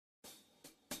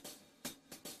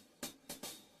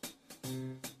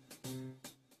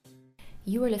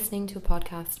You are listening to a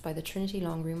podcast by the Trinity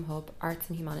Longroom Hub Arts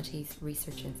and Humanities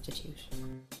Research Institute.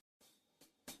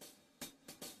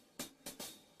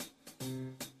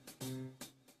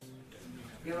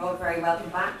 You're all very welcome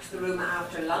back to the room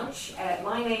after lunch.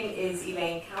 My name is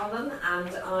Elaine Callan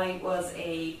and I was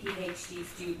a PhD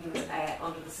student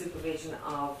under the supervision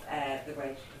of the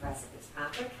great Professor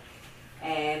Fitzpatrick.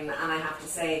 And I have to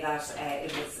say that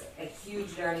it was a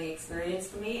huge learning experience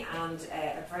for me and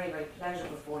a very, very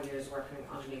pleasurable 4 years working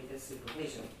underneath this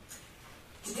supervision.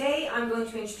 Today I'm going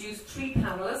to introduce three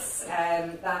panellists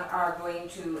that are going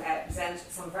to present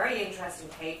some very interesting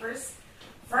papers.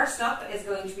 First up is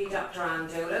going to be Dr. Anne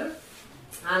Dolan.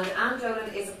 And Anne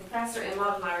Dolan is a professor in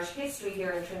modern Irish history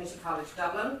here in Trinity College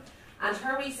Dublin. And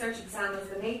her research examines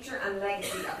the nature and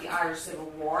legacy of the Irish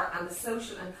Civil War and the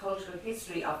social and cultural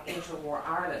history of interwar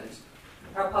Ireland.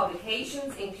 Her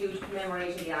publications include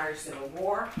Commemorating the Irish Civil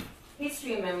War,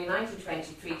 History and Memory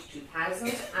 1923 to 2000,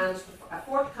 and a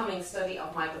forthcoming study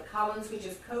of Michael Collins, which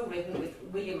is co-written with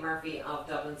William Murphy of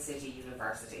Dublin City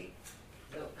University.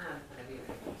 So, Anne, whenever you're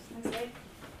ready. Thanks, Ed.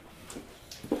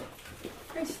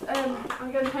 Great. And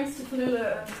again, thanks to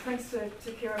Fionnuala and thanks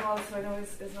to Kieran Wallace, who I know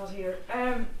is not here.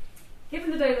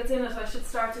 Given the day that's in it, I should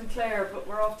start in Clare, but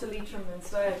we're off to Leitrim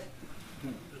instead.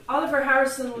 Oliver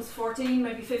Harrison was 14,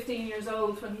 maybe 15 years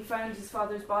old when he found his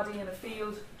father's body in a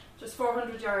field just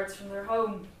 400 yards from their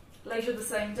home. Later the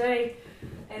same day,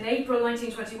 in April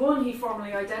 1921, he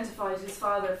formally identified his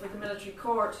father for the military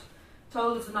court,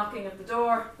 told of the knocking at the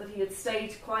door, that he had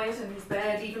stayed quiet in his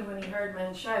bed even when he heard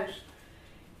men shout.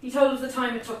 He told of the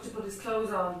time it took to put his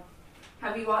clothes on,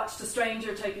 how he watched a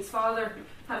stranger take his father,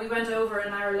 how he went over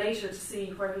an hour later to see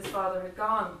where his father had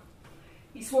gone.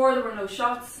 He swore there were no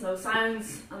shots, no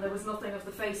sounds, and there was nothing of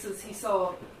the faces he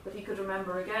saw that he could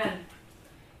remember again.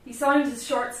 He signed his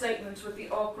short statement with the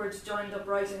awkward, joined-up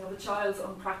writing of a child's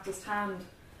unpractised hand,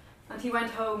 and he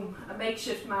went home, a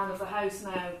makeshift man of the house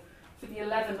now, for the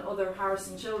 11 other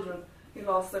Harrison children who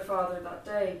lost their father that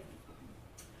day.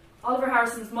 Oliver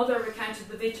Harrison's mother recounted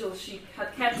the vigil she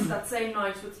had kept that same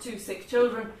night with 2 sick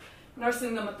children,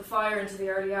 nursing them at the fire into the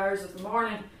early hours of the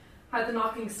morning, how the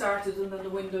knocking started and then the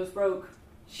windows broke.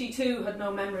 She too had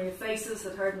no memory of faces,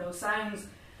 had heard no sounds,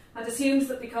 and assumed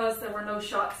that because there were no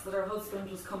shots that her husband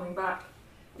was coming back,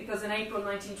 because in April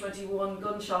 1921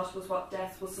 gunshot was what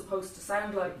death was supposed to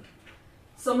sound like.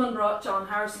 Someone brought John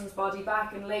Harrison's body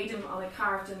back and laid him on a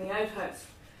cart in the outhouse,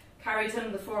 carried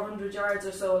him the 400 yards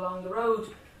or so along the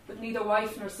road, but neither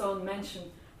wife nor son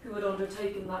mentioned who had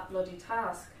undertaken that bloody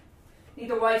task.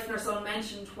 Neither wife nor son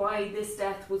mentioned why this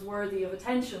death was worthy of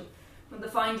attention when the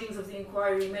findings of the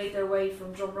inquiry made their way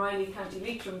from Drumreilly, County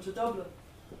Leitrim, to Dublin.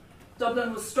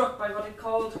 Dublin was struck by what it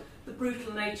called the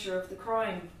brutal nature of the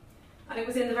crime, and it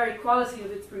was in the very quality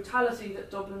of its brutality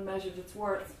that Dublin measured its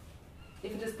worth.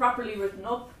 If it is properly written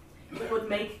up, it would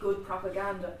make good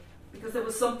propaganda, because there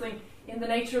was something in the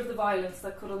nature of the violence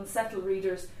that could unsettle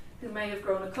readers who may have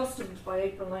grown accustomed by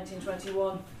April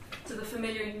 1921 to the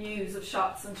familiar news of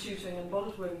shots and shooting and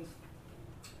bullet wounds.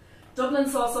 Dublin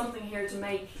saw something here to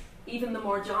make even the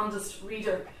more jaundiced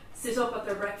reader sit up at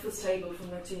their breakfast table from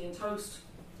their tea and toast.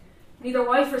 Neither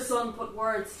wife or son put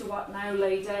words to what now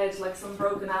lay dead like some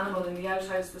broken animal in the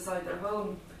outhouse beside their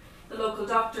home. The local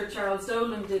doctor, Charles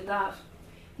Dolan, did that.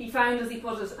 He found, as he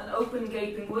put it, an open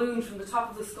gaping wound from the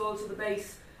top of the skull to the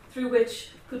base, through which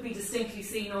could be distinctly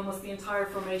seen almost the entire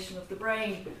formation of the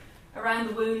brain. Around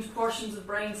the wound, portions of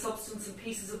brain substance and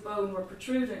pieces of bone were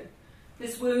protruding.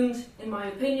 This wound, in my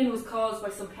opinion, was caused by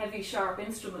some heavy, sharp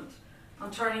instrument. On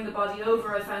turning the body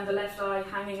over, I found the left eye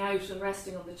hanging out and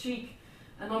resting on the cheek.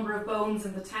 A number of bones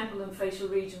in the temple and facial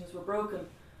regions were broken.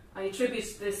 I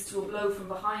attribute this to a blow from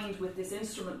behind with this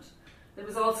instrument. There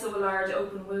was also a large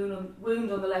open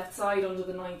wound on the left side under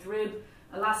the 9th rib,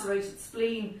 a lacerated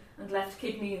spleen and left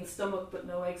kidney and stomach, but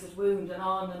no exit wound, and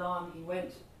on he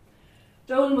went.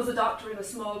 Dolan was a doctor in a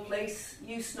small place,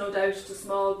 used no doubt to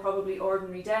small, probably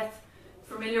ordinary death,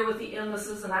 familiar with the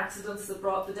illnesses and accidents that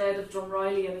brought the dead of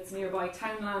Drumreilly and its nearby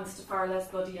townlands to far less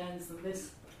bloody ends than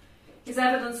this. His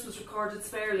evidence was recorded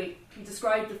sparely. He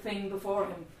described the thing before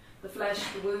him, the flesh,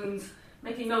 the wounds,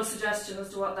 making no suggestion as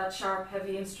to what that sharp,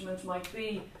 heavy instrument might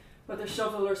be, whether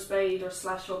shovel or spade or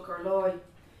slash hook or loy.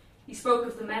 He spoke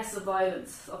of the mess of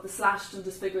violence, of the slashed and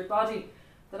disfigured body,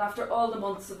 that after all the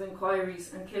months of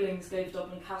inquiries and killings gave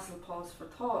Dublin Castle pause for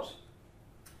thought.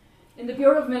 In the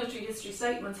Bureau of Military History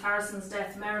statements, Harrison's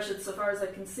death merited, so far as I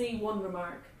can see, one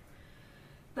remark.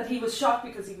 That he was shot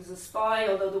because he was a spy,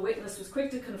 although the witness was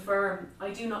quick to confirm,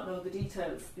 I do not know the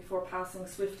details, before passing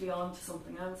swiftly on to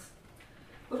something else.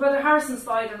 But whether Harrison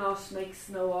spied or not makes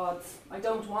no odds. I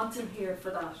don't want him here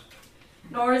for that.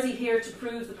 Nor is he here to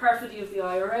prove the perfidy of the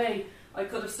IRA. I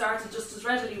could have started just as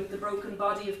readily with the broken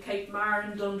body of Kate Marr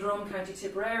in Dundrum, County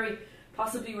Tipperary,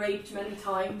 possibly raped many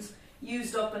times,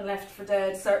 used up and left for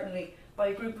dead, certainly, by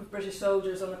a group of British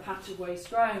soldiers on a patch of waste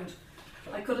ground.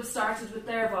 I could have started with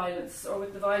their violence, or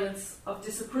with the violence of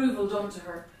disapproval done to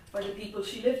her by the people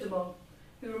she lived among,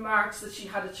 who remarked that she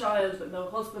had a child but no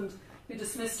husband, who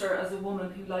dismissed her as a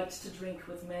woman who liked to drink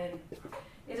with men.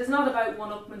 It is not about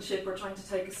one-upmanship or trying to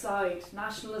take a side.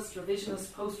 Nationalist,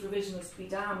 revisionist, post-revisionist, be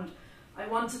damned. I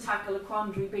want to tackle a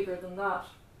quandary bigger than that.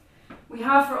 We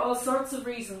have, for all sorts of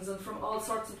reasons and from all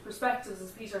sorts of perspectives,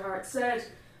 as Peter Hart said,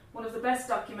 one of the best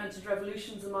documented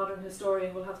revolutions a modern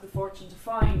historian will have the fortune to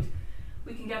find.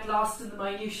 We can get lost in the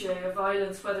minutiae of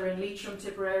violence, whether in Leitrim,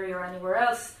 Tipperary or anywhere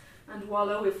else, and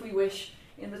wallow, if we wish,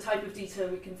 in the type of detail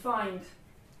we can find.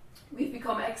 We've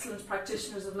become excellent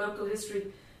practitioners of local history,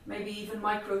 maybe even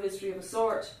micro-history of a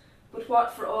sort, but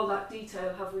what, for all that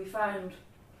detail, have we found?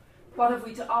 What have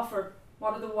we to offer?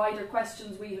 What are the wider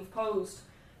questions we have posed?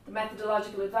 The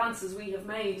methodological advances we have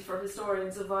made for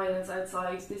historians of violence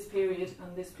outside this period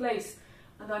and this place?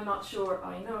 And I'm not sure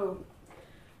I know.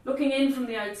 Looking in from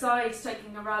the outside,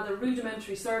 taking a rather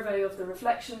rudimentary survey of the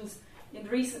reflections in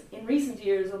recent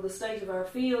years on the state of our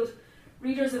field,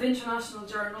 readers of international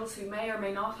journals who may or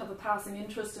may not have a passing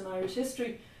interest in Irish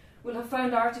history will have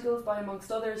found articles by,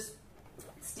 amongst others,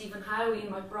 Stephen Howe, Ian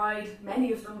McBride,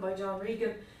 many of them by John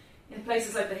Regan, in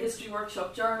places like the History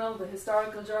Workshop Journal, the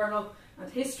Historical Journal,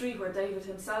 and History, where David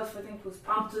himself, I think, was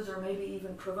prompted or maybe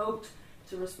even provoked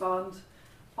to respond,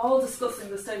 all discussing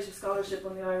the state of scholarship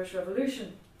on the Irish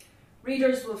Revolution.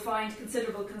 Readers will find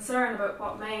considerable concern about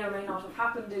what may or may not have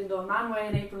happened in Dunmanway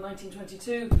in April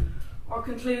 1922, or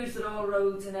conclude that all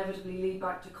roads inevitably lead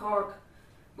back to Cork.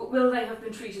 But will they have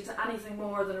been treated to anything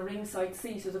more than a ringside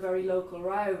seat at a very local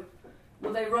row?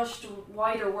 Will they rush to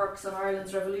wider works on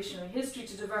Ireland's revolutionary history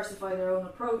to diversify their own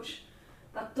approach?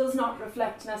 That does not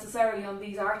reflect necessarily on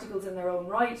these articles in their own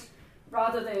right.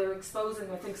 Rather, they are exposing,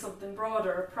 I think, something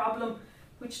broader, a problem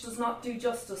which does not do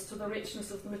justice to the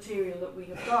richness of the material that we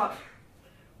have got.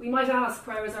 We might ask,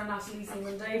 where is our Natalie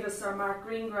Zeman-Davis, our Mark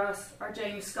Greengrass, our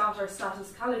James Scott, our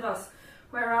Status Calivas?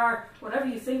 Where are, whatever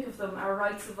you think of them, our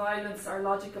rights of violence, our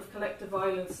logic of collective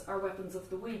violence, our weapons of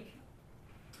the weak?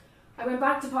 I went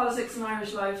back to Politics and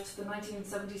Irish Life, to the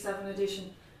 1977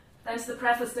 edition, then to the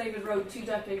preface David wrote 2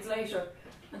 decades later,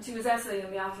 and to his essay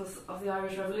in the Atlas of the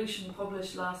Irish Revolution,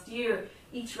 published last year,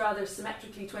 each rather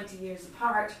symmetrically 20 years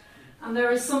apart. And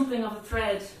there is something of a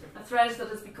thread that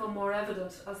has become more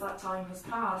evident as that time has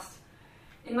passed.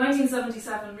 In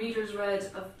 1977, readers read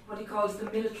of what he calls the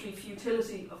military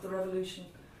futility of the revolution,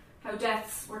 how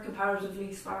deaths were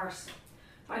comparatively sparse.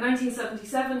 By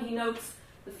 1977, he notes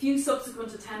the few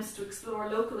subsequent attempts to explore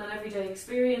local and everyday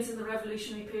experience in the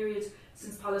revolutionary period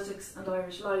since Politics and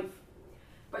Irish Life.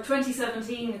 By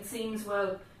 2017, it seems,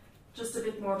 well, just a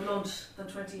bit more blunt than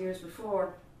 20 years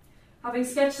before. Having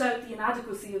sketched out the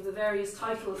inadequacy of the various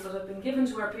titles that have been given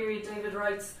to our period, David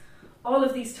writes, all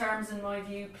of these terms, in my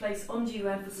view, place undue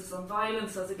emphasis on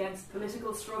violence as against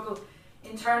political struggle,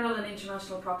 internal and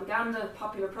international propaganda,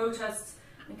 popular protests,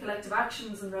 and collective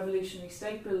actions and revolutionary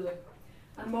state building.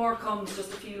 And more comes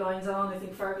just a few lines on. I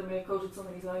think Fergal may have quoted some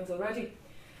of these lines already.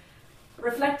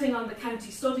 Reflecting on the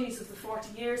county studies of the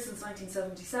 40 years since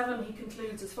 1977, he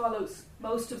concludes as follows: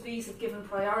 most of these have given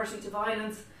priority to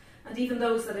violence, and even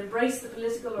those that embrace the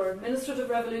political or administrative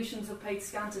revolutions have paid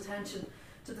scant attention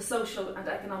to the social and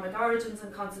economic origins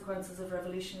and consequences of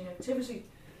revolutionary activity.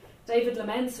 David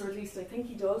laments, or at least I think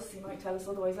he does, he might tell us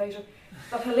otherwise later,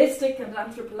 that holistic and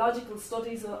anthropological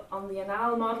studies on the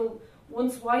Annales model,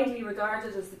 once widely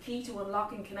regarded as the key to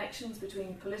unlocking connections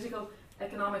between political,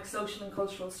 economic, social and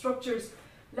cultural structures,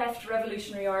 left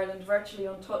revolutionary Ireland virtually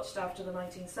untouched after the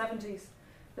 1970s.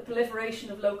 The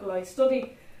proliferation of localised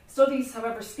studies,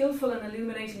 however skillful and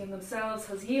illuminating in themselves,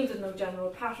 has yielded no general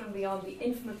pattern beyond the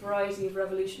infinite variety of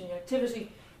revolutionary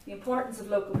activity, the importance of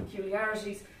local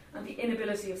peculiarities, and the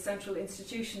inability of central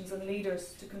institutions and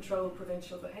leaders to control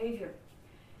provincial behaviour.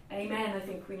 Amen, I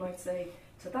think we might say,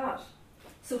 to that.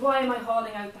 So why am I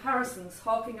hauling out the Harrisons,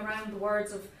 hawking around the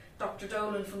words of Dr.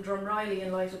 Dolan from Drumreilly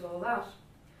in light of all that?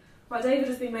 While David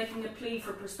has been making a plea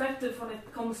for perspective when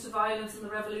it comes to violence in the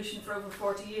revolution for over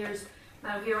 40 years,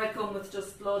 now here I come with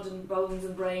just blood and bones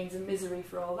and brains and misery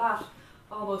for all that,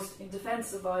 almost in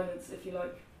defence of violence, if you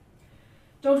like.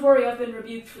 Don't worry, I've been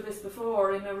rebuked for this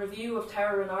before. In a review of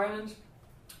Terror in Ireland,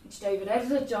 which David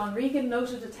edited, John Regan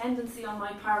noted a tendency on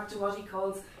my part to what he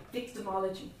calls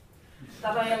victimology,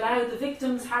 that I allowed the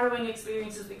victims' harrowing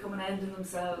experiences become an end in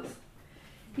themselves.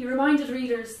 He reminded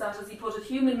readers that, as he put it,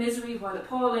 human misery, while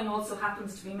appalling, also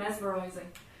happens to be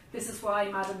mesmerising. This is why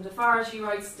Madame Defarge, he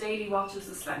writes, daily watches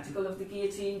the spectacle of the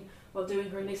guillotine while doing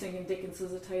her knitting in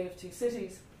Dickens's A Tale of Two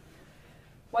Cities.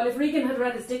 While if Regan had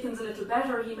read his Dickens a little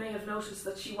better, he may have noticed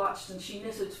that she watched and she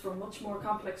knitted for much more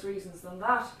complex reasons than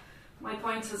that. My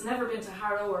point has never been to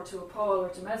harrow or to appall or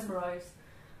to mesmerise.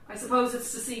 I suppose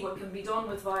it's to see what can be done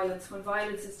with violence when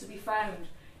violence is to be found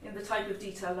in the type of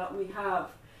detail that we have.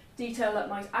 Detail that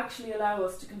might actually allow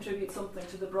us to contribute something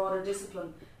to the broader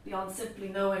discipline beyond simply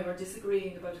knowing or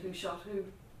disagreeing about who shot who.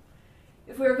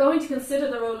 If we are going to consider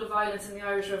the role of violence in the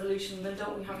Irish Revolution, then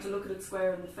don't we have to look at it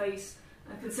square in the face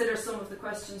and consider some of the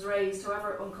questions raised,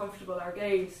 however uncomfortable our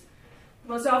gaze.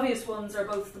 The most obvious ones are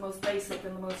both the most basic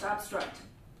and the most abstract.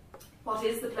 What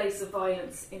is the place of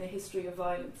violence in a history of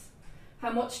violence?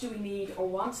 How much do we need or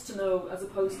want to know, as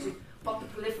opposed to what the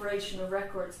proliferation of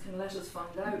records can let us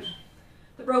find out?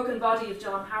 The Broken Body of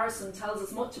John Harrison tells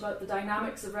us much about the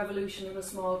dynamics of revolution in a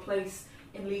small place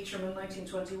in Leitrim in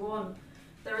 1921.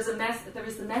 There is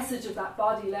the message of that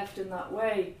body left in that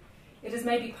way. It is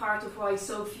maybe part of why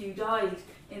so few died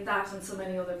in that and so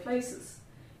many other places.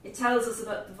 It tells us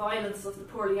about the violence of the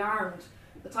poorly armed,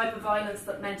 the type of violence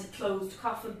that meant a closed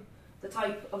coffin, the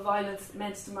type of violence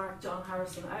meant to mark John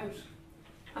Harrison out.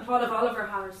 And what of Oliver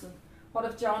Harrison? What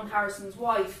of John Harrison's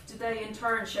wife? Do they in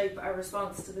turn shape our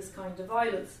response to this kind of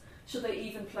violence? Should they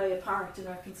even play a part in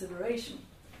our consideration?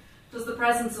 Does the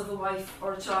presence of a wife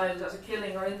or a child at a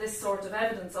killing or in this sort of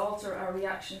evidence alter our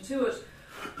reaction to it?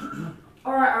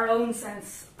 Or our own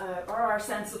sense, or our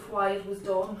sense of why it was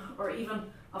done, or even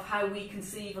of how we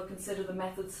conceive or consider the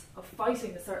methods of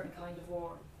fighting a certain kind of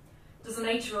war? Does an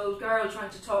 8-year-old girl trying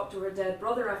to talk to her dead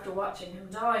brother after watching him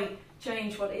die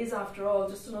change what is, after all,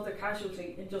 just another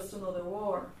casualty in just another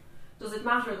war? Does it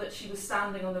matter that she was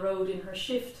standing on the road in her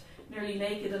shift, nearly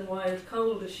naked and wild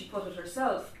cold, as she put it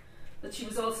herself, that she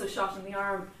was also shot in the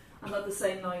arm, and that the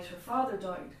same night her father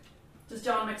died? Does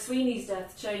John McSweeney's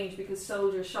death change because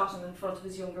soldiers shot him in front of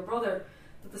his younger brother,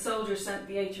 that the soldiers sent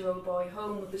the 8-year-old boy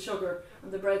home with the sugar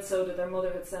and the bread soda their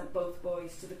mother had sent both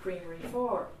boys to the creamery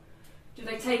for? Do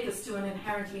they take us to an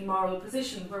inherently moral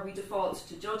position where we default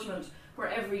to judgment, where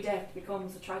every death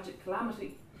becomes a tragic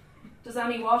calamity? Does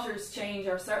Annie Waters change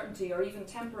our certainty or even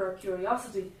temper our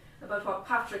curiosity about what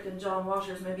Patrick and John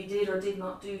Waters maybe did or did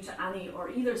not do to Annie or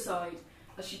either side,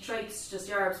 as she traipsed just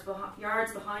yards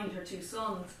behind her 2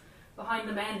 sons, behind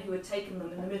the men who had taken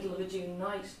them in the middle of a June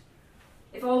night?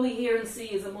 If all we hear and see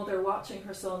is a mother watching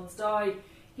her sons die,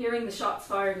 hearing the shots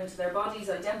fired into their bodies,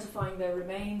 identifying their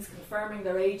remains, confirming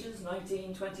their ages,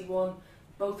 19, 21,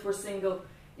 both were single,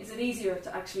 is it easier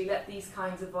to actually let these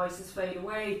kinds of voices fade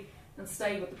away and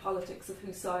stay with the politics of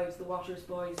whose sides the Waters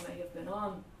boys may have been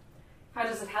on? How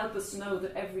does it help us to know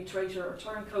that every traitor or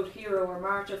turncoat hero or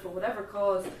martyr for whatever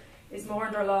cause is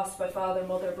mourned or lost by father,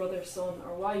 mother, brother, son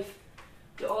or wife?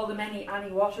 Do all the many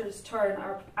Annie Waters turn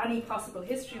any possible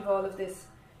history of all of this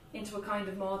into a kind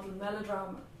of maudlin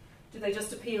melodrama? Do they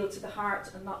just appeal to the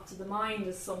heart and not to the mind,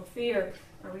 as some fear?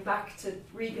 Are we back to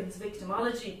Regan's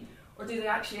victimology? Or do they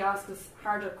actually ask us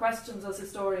harder questions as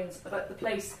historians about the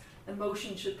place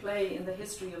emotion should play in the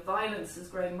history of violence, as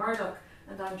Graham Murdoch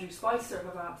and Andrew Spicer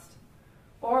have asked?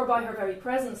 Or by her very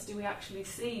presence, do we actually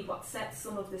see what sets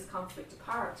some of this conflict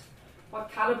apart?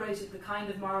 What calibrated the kind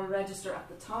of moral register at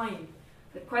the time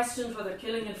that questioned whether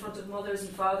killing in front of mothers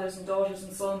and fathers and daughters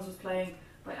and sons was playing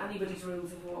by anybody's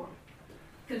rules of war?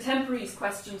 Contemporaries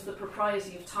questioned the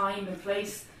propriety of time and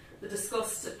place, the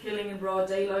disgust at killing in broad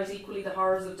daylight, equally the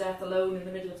horrors of death alone in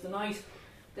the middle of the night.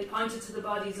 They pointed to the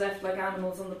bodies left like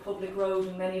animals on the public road,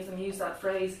 and many of them used that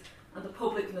phrase, and the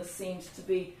publicness seemed to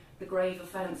be the grave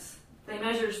offence. They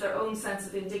measured their own sense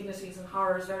of indignities and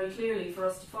horrors very clearly for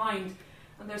us to find,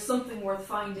 and there's something worth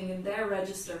finding in their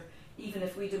register, even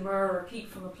if we demur or keep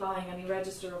from applying any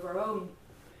register of our own.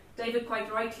 David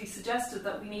quite rightly suggested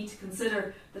that we need to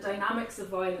consider the dynamics of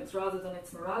violence rather than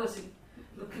its morality.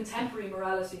 But contemporary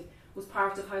morality was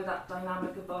part of how that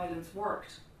dynamic of violence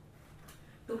worked.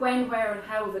 The when, where and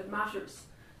how of it matters.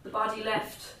 The body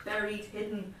left, buried,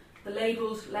 hidden, the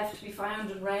labelled, left to be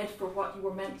found and read for what you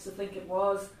were meant to think it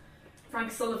was.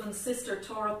 Frank Sullivan's sister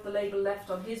tore up the label left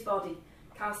on his body,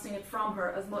 casting it from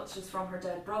her as much as from her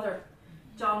dead brother.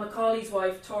 John Macaulay's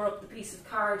wife tore up the piece of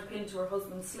card pinned to her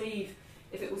husband's sleeve.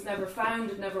 If it was never found,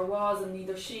 it never was, and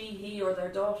neither she, he or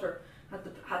their daughter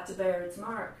had to bear its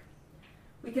mark.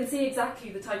 We can see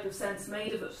exactly the type of sense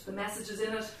made of it, the messages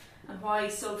in it, and why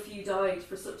so few died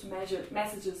for such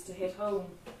messages to hit home.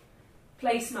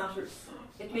 Place matters.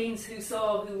 It means who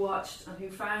saw, who watched, and who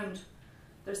found.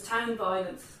 There's town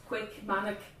violence, quick,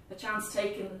 manic, a chance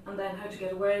taken, and then how to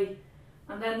get away.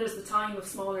 And then there's the time of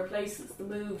smaller places, the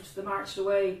moved, the marched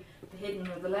away, the hidden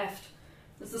or the left.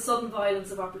 There's the sudden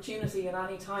violence of opportunity at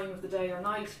any time of the day or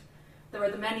night. There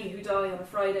are the many who die on a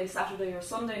Friday, Saturday or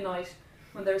Sunday night,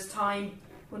 when there's time,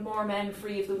 when more men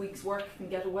free of the week's work can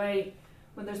get away,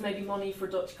 when there's maybe money for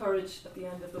Dutch courage at the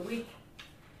end of the week.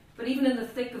 But even in the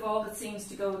thick of all that seems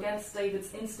to go against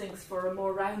David's instincts for a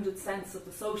more rounded sense of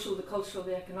the social, the cultural,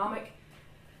 the economic,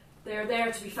 they are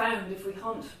there to be found if we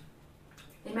hunt.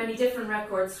 In many different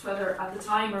records, whether at the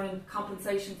time or in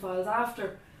compensation files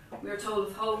after, we are told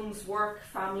of homes, work,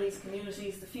 families,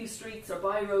 communities, the few streets or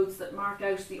byroads that mark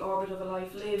out the orbit of a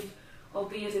life lived,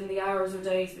 albeit in the hours or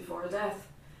days before a death.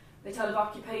 They tell of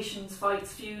occupations,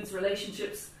 fights, feuds,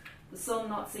 relationships, the son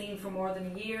not seen for more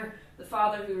than a year, the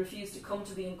father who refused to come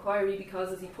to the inquiry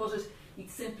because, as he put it, he'd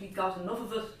simply got enough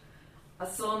of it, a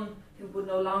son who would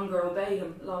no longer obey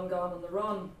him, long gone on the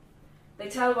run. They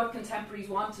tell what contemporaries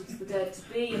wanted the dead to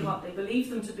be and what they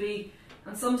believed them to be,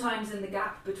 and sometimes in the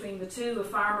gap between the two, a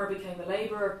farmer became a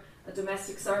labourer, a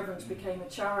domestic servant became a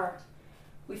char.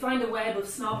 We find a web of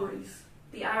snobberies.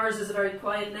 The Ours is a very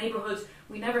quiet neighbourhood.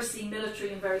 We never see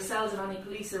military and very seldom any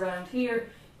police around here,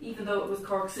 even though it was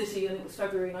Cork City and it was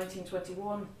February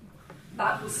 1921.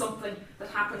 That was something that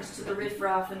happened to the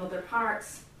riffraff in other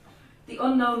parts. The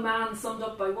unknown man, summed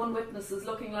up by one witness as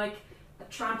looking like a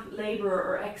tramp labourer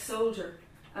or ex-soldier,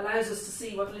 allows us to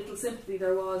see what little sympathy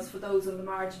there was for those on the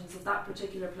margins of that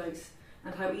particular place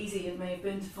and how easy it may have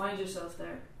been to find yourself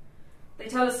there. They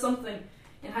tell us something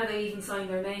in how they even sign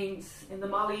their names, in the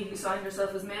Molly who signed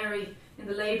herself as Mary, in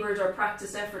the laboured or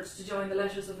practised efforts to join the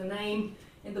letters of a name,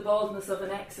 in the baldness of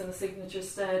an X in a signature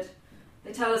stead.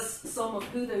 They tell us some of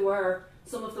who they were,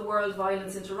 some of the world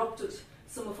violence interrupted,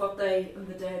 some of what they and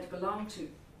the dead belonged to.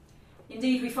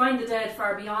 Indeed, we find the dead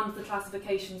far beyond the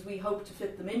classifications we hope to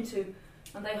fit them into,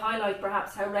 and they highlight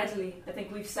perhaps how readily I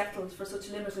think we've settled for such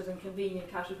limited and convenient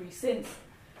categories since.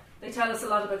 They tell us a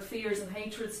lot about fears and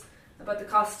hatreds, about the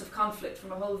cost of conflict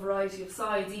from a whole variety of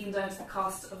sides, even down to the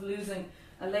cost of losing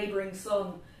a labouring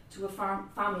son to a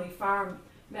family farm,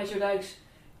 measured out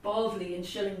baldly in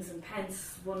shillings and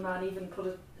pence. One man even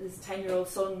put his 10-year-old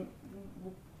son,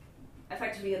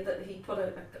 effectively he put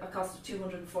a cost of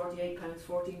 £248,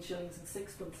 14 shillings and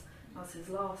sixpence as his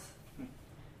loss.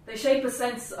 They shape a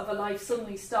sense of a life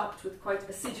suddenly stopped with quite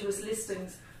assiduous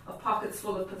listings of pockets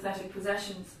full of pathetic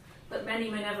possessions that many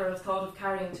may never have thought of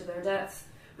carrying to their deaths,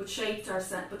 but shape our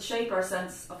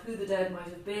sense of who the dead might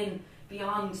have been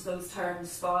beyond those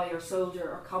terms spy or soldier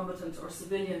or combatant or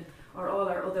civilian or all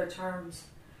our other terms.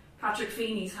 Patrick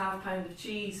Feeney's half-pound of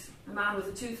cheese, a man with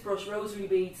a toothbrush, rosary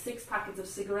beads, 6 packets of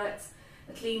cigarettes,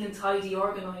 a clean and tidy,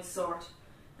 organised sort,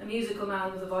 a musical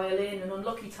man with a violin, an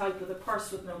unlucky type with a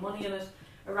purse with no money in it,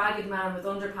 a ragged man with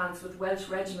underpants with Welsh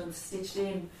regiments stitched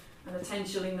in and a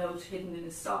 10-shilling note hidden in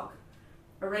his sock,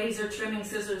 a razor, trimming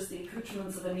scissors, the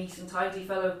accoutrements of a neat and tidy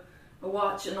fellow, a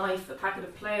watch, a knife, a packet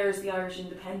of Players, the Irish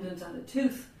Independent, and a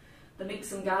tooth, the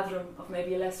mix and gatherum of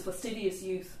maybe a less fastidious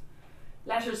youth.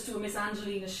 Letters to a Miss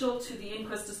Angelina Schultz, who the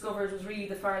inquest discovered was really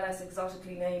the far less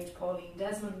exotically named Pauline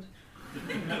Desmond.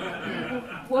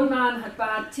 One man had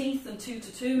bad teeth and 2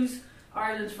 tattoos,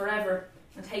 Ireland Forever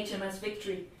and HMS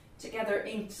Victory, together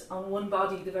inked on one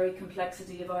body the very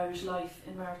complexity of Irish life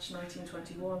in March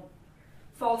 1921.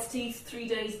 False teeth, 3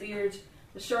 days beard,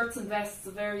 the shirts and vests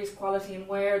of various quality and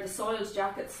wear, the soiled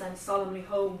jackets sent solemnly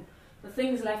home, the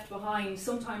things left behind,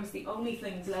 sometimes the only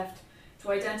things left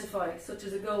to identify, such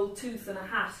as a gold tooth and a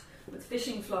hat with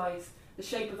fishing flies, the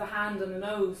shape of a hand and a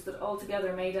nose that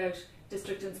altogether made out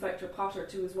District Inspector Potter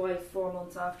to his wife 4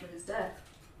 months after his death.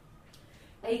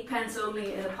 8 pence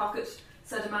only in a pocket,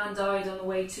 said a man died on the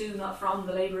way to, not from,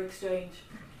 the labour exchange.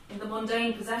 In the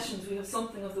mundane possessions we have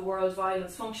something of the world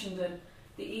violence functioned in,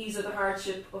 the ease or the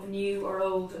hardship of new or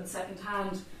old and second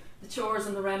hand, the chores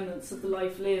and the remnants of the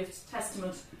life lived,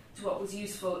 testament to what was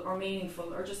useful or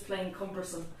meaningful or just plain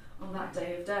cumbersome on that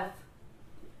day of death.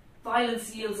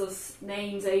 Violence yields us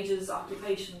names, ages,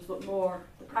 occupations, but more,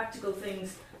 the practical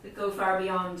things that go far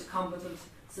beyond competent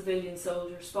civilian,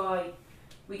 soldier, spy.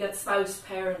 We get spouse,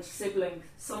 parent, sibling,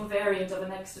 some variant of a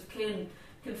next of kin,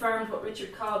 confirmed what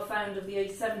Richard Cobb found of the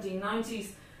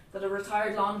 1790s, that a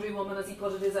retired laundrywoman, as he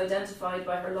put it, is identified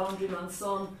by her laundryman's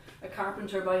son, a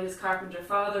carpenter by his carpenter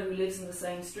father who lives in the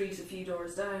same street a few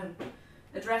doors down.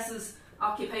 Addresses,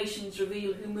 occupations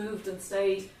reveal who moved and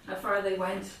stayed, how far they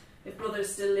went, if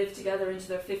brothers still lived together into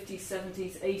their 50s,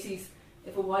 70s, 80s,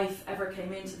 if a wife ever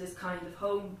came into this kind of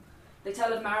home. They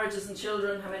tell of marriages and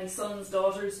children, how many sons,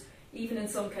 daughters, even in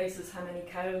some cases how many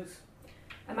cows.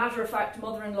 A matter-of-fact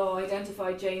mother-in-law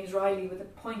identified James Riley with a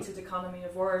pointed economy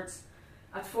of words.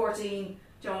 At 14,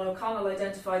 John O'Connell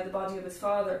identified the body of his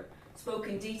father, spoke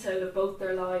in detail of both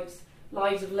their lives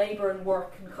of labour and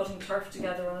work and cutting turf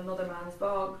together on another man's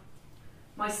bog.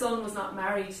 My son was not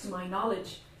married to my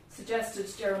knowledge, suggested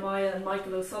Jeremiah and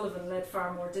Michael O'Sullivan led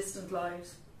far more distant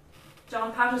lives.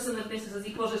 John Patterson admitted, as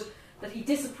he put it, that he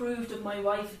disapproved of my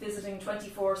wife visiting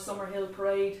 24 Summerhill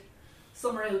Parade.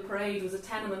 Summerhill Parade was a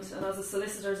tenement, and as a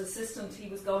solicitor's assistant he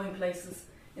was going places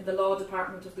in the law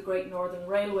department of the Great Northern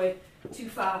Railway, too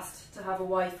fast to have a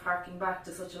wife harking back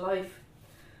to such a life.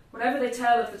 Whatever they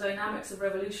tell of the dynamics of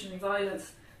revolutionary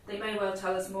violence, they may well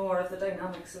tell us more of the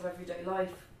dynamics of everyday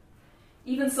life.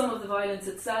 Even some of the violence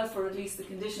itself, or at least the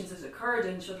conditions it occurred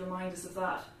in, should remind us of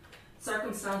that.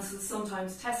 Circumstances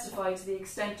sometimes testify to the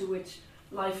extent to which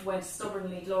life went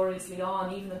stubbornly, gloriously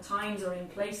on, even at times or in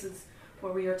places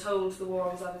where we are told the war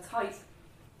was at its height.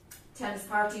 Tennis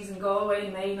parties in Galway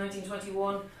in May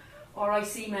 1921,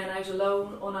 RIC men out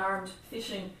alone, unarmed,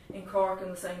 fishing in Cork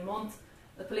in the same month,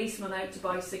 a policeman out to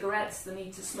buy cigarettes, the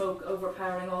need to smoke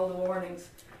overpowering all the warnings,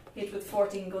 hit with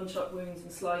 14 gunshot wounds in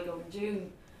Sligo in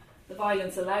June. The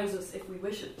violence allows us, if we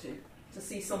wish it to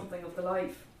see something of the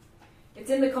life. It's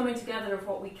in the coming together of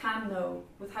what we can know,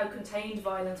 with how contained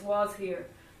violence was here,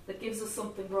 that gives us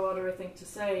something broader, I think, to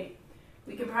say.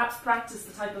 We can perhaps practice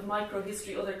the type of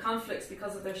micro-history other conflicts,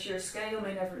 because of their sheer scale,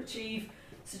 may never achieve,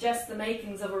 suggest the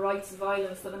makings of a rights of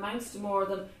violence that amounts to more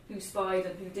than who spied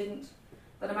and who didn't,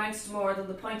 that amounts to more than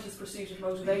the pointless pursuit of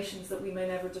motivations that we may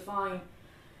never define.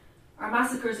 Our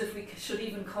massacres, if we should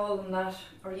even call them that,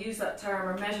 or use that term,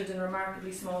 are measured in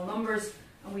remarkably small numbers,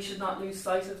 and we should not lose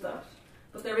sight of that.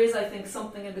 But there is, I think,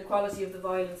 something in the quality of the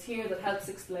violence here that helps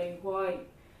explain why.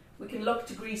 We can look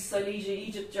to Greece, Silesia,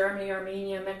 Egypt, Germany,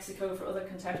 Armenia, Mexico for other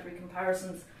contemporary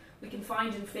comparisons. We can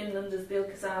find in Finland, as Bill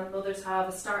Kazan and others have,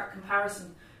 a stark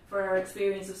comparison for our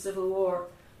experience of civil war.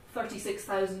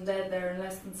 36,000 dead there in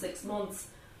less than 6 months.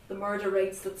 The murder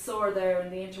rates that soar there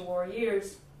in the interwar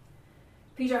years.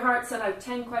 Peter Hart set out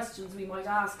 10 questions we might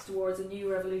ask towards a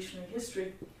new revolutionary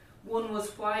history. One was,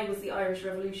 why was the Irish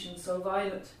Revolution so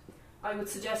violent? I would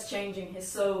suggest changing his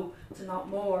so to not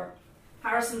more.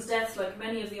 Harrison's death, like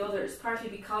many of the others, partly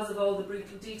because of all the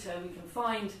brutal detail we can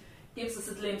find, gives us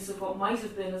a glimpse of what might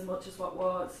have been as much as what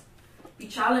was. Be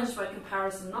challenged by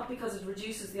comparison, not because it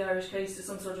reduces the Irish case to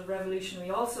some sort of revolution we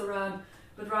also ran,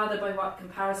 but rather by what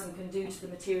comparison can do to the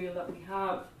material that we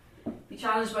have. Be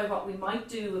challenged by what we might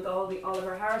do with all the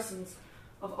Oliver Harrisons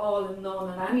of all and none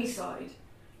and any side,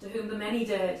 to whom the many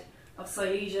dead of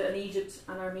Silesia and Egypt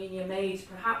and Armenia made,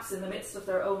 perhaps in the midst of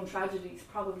their own tragedies,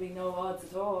 probably no odds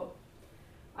at all.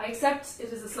 I accept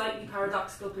it is a slightly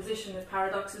paradoxical position, if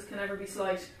paradoxes can ever be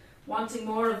slight, wanting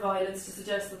more of violence to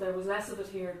suggest that there was less of it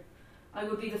here. I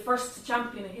would be the first to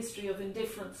champion a history of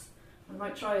indifference, I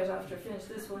might try it after I finish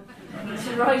this one,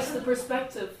 to write the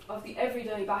perspective of the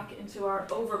everyday back into our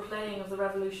overplaying of the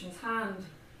revolution's hand.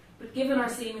 But given our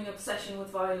seeming obsession with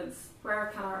violence,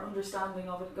 where can our understanding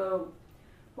of it go?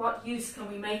 What use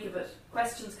can we make of it?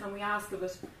 Questions can we ask of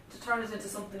it to turn it into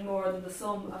something more than the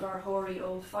sum of our hoary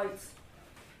old fights?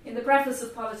 In the preface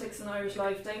of Politics in Irish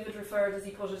Life, David referred, as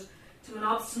he put it, to an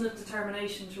obstinate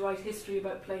determination to write history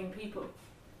about plain people.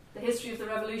 The history of the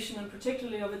revolution, and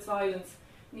particularly of its violence,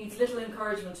 needs little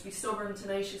encouragement to be stubborn,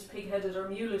 tenacious, pig-headed or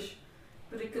mulish,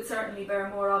 but it could certainly bear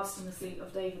more obstinacy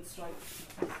of David's stripes.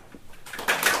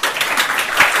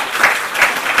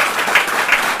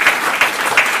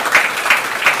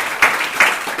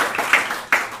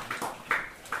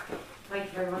 Thank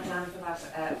you very much, Anne, for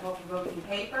that thought-provoking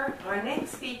paper. Our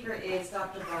next speaker is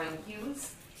Dr. Brian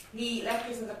Hughes. He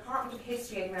lectures in the Department of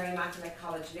History at Mary Immaculate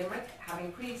College, Limerick,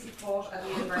 having previously taught at the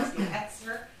University of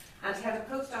Exeter and held a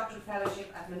postdoctoral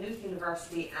fellowship at Maynooth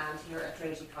University and here at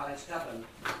Trinity College, Dublin,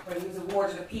 where he was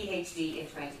awarded a PhD in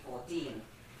 2014.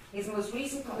 His most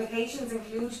recent publications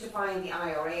include Defying the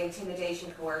IRA,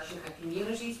 Intimidation, Coercion and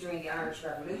Communities During the Irish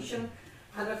Revolution,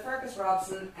 and with Fergus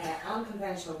Robson,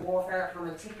 Unconventional Warfare from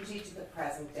Antiquity to the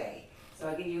Present Day. So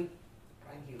I'll give you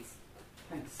Brian Hughes.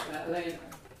 Thanks, Elaine.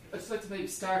 I'd just like to maybe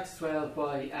start as well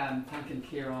by thanking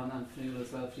Kieran and Fionnuala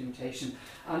as well for the invitation,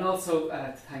 and also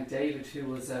to thank David, who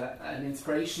was an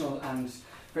inspirational and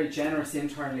very generous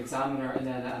internal examiner and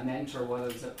then a mentor while I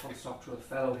was a postdoctoral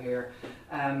fellow here.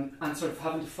 And sort of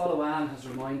having to follow Anne has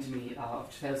reminded me of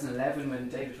 2011 when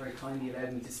David very kindly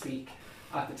allowed me to speak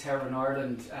at the Terror in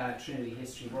Ireland Trinity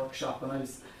History Workshop, and I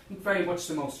was very much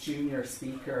the most junior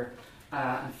speaker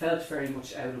and felt very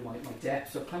much out of my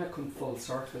depth, so I've kind of come full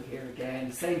circle here again.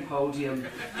 The same podium,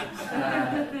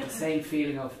 the same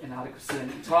feeling of inadequacy,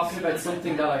 and talking about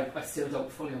something that I still don't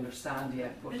fully understand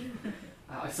yet, but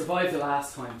I survived the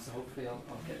last time, so hopefully I'll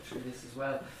get through this as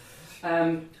well.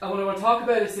 And what I want to talk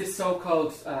about is this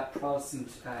so-called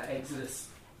Protestant exodus.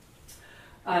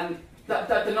 And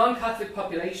that the non-Catholic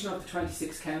population of the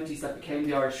 26 counties that became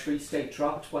the Irish Free State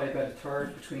dropped by about a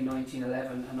third between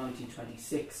 1911 and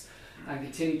 1926 and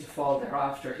continued to fall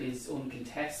thereafter is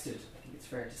uncontested, I think it's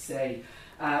fair to say.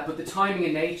 But the timing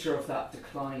and nature of that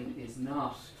decline is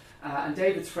not. And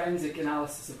David's forensic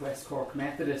analysis of West Cork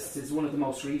Methodists is one of the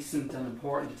most recent and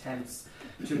important attempts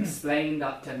to explain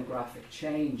that demographic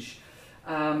change.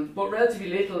 But relatively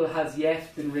little has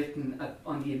yet been written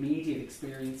on the immediate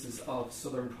experiences of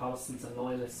Southern Protestants and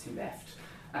Loyalists who left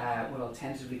what I'll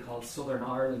tentatively call Southern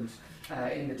Ireland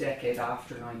in the decade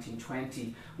after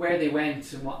 1920, where they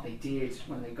went and what they did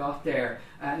when they got there.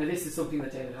 Now this is something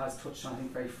that David has touched on, I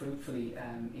think, very fruitfully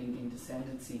in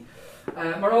Descendancy.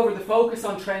 Moreover, the focus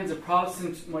on trends of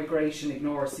Protestant migration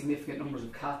ignores significant numbers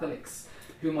of Catholics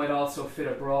who might also fit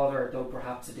a broader, though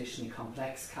perhaps additionally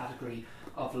complex category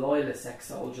of loyalists,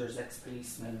 ex-soldiers,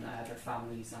 ex-policemen, their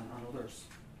families and others.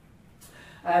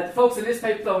 The focus in this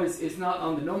paper, though, is not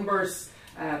on the numbers,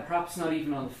 perhaps not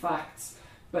even on the facts,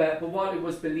 but what it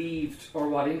was believed, or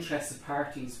what interested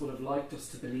parties would have liked us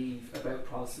to believe about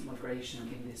Protestant migration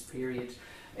in this period.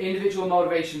 Individual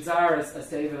motivations are, as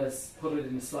David has put it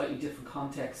in a slightly different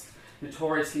context,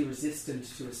 notoriously resistant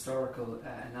to historical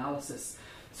analysis.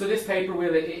 So this paper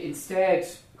will instead,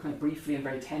 kind of briefly and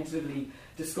very tentatively,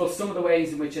 discuss some of the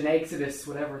ways in which an exodus,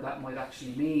 whatever that might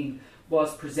actually mean,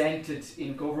 was presented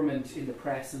in government, in the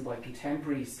press and by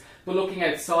contemporaries, but looking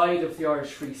outside of the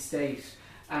Irish Free State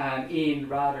in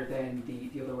rather than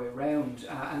the other way around.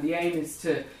 And the aim is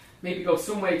to maybe go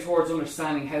some way towards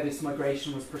understanding how this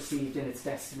migration was perceived in its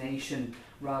destination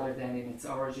rather than in its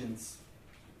origins.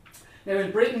 Now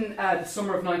in Britain, the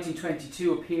summer of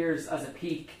 1922 appears as a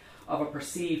peak of a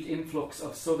perceived influx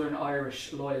of Southern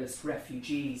Irish Loyalist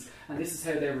refugees, and this is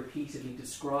how they're repeatedly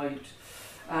described.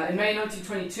 In May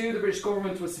 1922, the British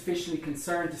government was sufficiently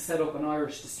concerned to set up an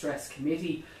Irish Distress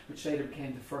Committee, which later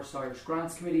became the first Irish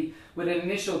Grants Committee, with an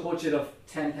initial budget of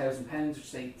 £10,000,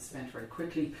 which they spent very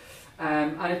quickly.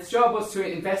 And its job was to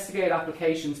investigate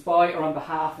applications by or on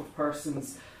behalf of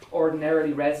persons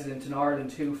ordinarily resident in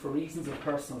Ireland who, for reasons of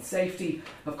personal safety,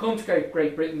 have come to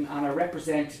Great Britain and are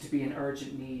represented to be in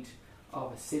urgent need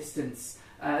of assistance.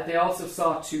 They also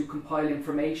sought to compile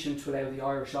information to allow the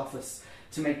Irish Office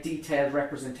to make detailed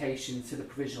representations to the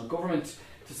provisional government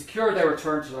to secure their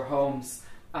return to their homes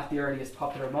at the earliest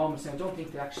popular moments. Now, I don't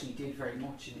think they actually did very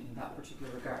much in that particular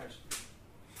regard.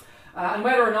 And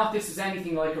whether or not this is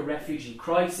anything like a refugee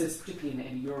crisis, particularly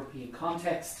in a European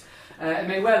context, it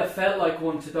may well have felt like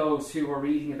one to those who were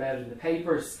reading about it in the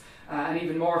papers, and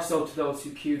even more so to those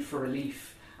who queued for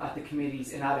relief at the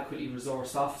committee's inadequately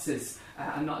resourced offices,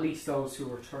 and not least those who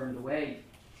were turned away.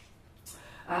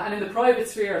 And in the private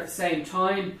sphere at the same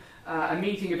time, a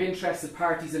meeting of interested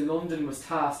parties in London was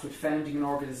tasked with founding an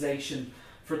organisation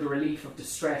for the relief of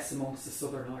distress amongst the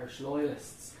Southern Irish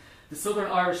Loyalists. The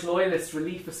Southern Irish Loyalist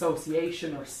Relief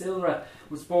Association, or SILRA,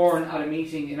 was born at a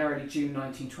meeting in early June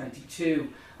 1922,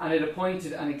 and it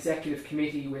appointed an executive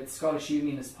committee with Scottish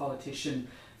Unionist politician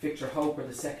Victor Hopper,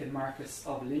 the second Marquess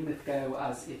of Linlithgow,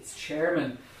 as its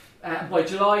chairman. By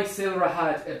July, SILRA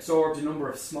had absorbed a number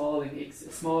of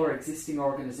smaller existing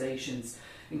organisations,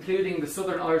 including the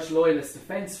Southern Irish Loyalist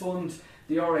Defence Fund,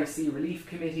 the RIC Relief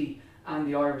Committee, and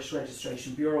the Irish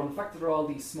Registration Bureau. And the fact that there are all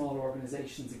these small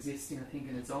organisations existing, I think,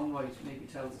 in its own right, maybe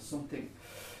tells us something.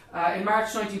 In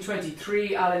March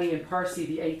 1923, Alan Ian Percy,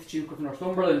 the 8th Duke of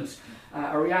Northumberland,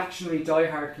 a reactionary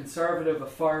die-hard conservative, a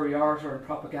fiery orator and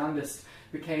propagandist,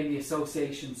 became the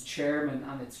association's chairman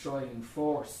and its driving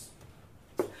force.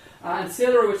 And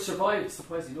SILRA, which survived,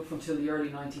 surprisingly enough, until the early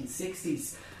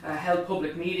 1960s, held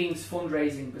public meetings,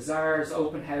 fundraising, bazaars,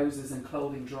 open houses and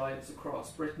clothing drives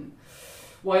across Britain.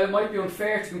 While it might be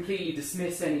unfair to completely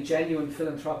dismiss any genuine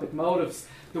philanthropic motives,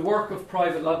 the work of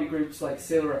private lobby groups like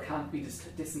SILRA can't be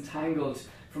disentangled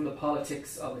from the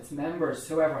politics of its members,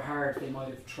 however hard they might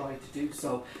have tried to do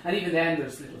so. And even then,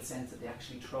 there's little sense that they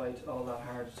actually tried all that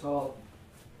hard at all.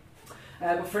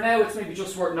 But for now, it's maybe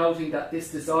just worth noting that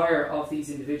this desire of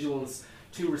these individuals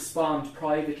to respond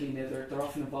privately, now they're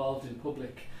often involved in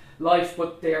public life,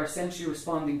 but they are essentially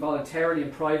responding voluntarily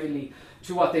and privately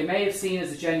to what they may have seen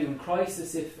as a genuine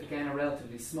crisis, if again a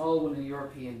relatively small one in a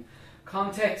European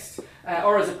context,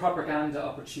 or as a propaganda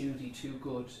opportunity too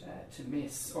good to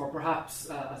miss, or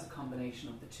perhaps as a combination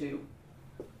of the two.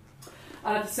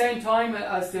 And at the same time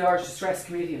as the Irish Distress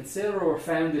Committee and SILRA were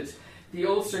founded, the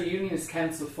Ulster Unionist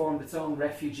Council formed its own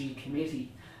refugee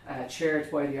committee, chaired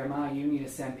by the Armagh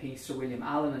Unionist MP Sir William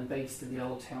Allen and based in the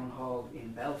Old Town Hall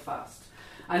in Belfast.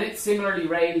 And it similarly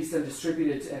raised and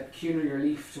distributed pecuniary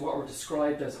relief to what were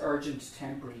described as urgent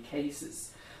temporary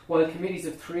cases, while committees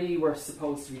of 3 were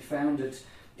supposed to be founded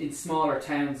in smaller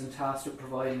towns and tasked with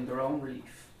providing their own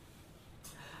relief.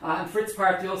 And for its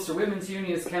part, the Ulster Women's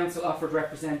Unionist Council offered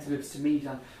representatives to meet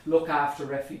and look after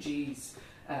refugees,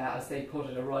 as they put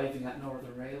it, arriving at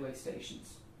northern railway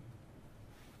stations.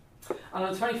 And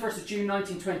on the 21st of June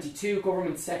 1922,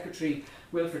 Government Secretary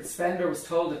Wilfred Spender was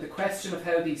told that the question of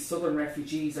how these southern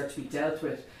refugees are to be dealt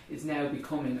with is now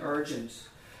becoming urgent.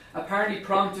 Apparently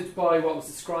prompted by what was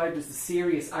described as the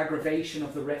serious aggravation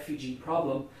of the refugee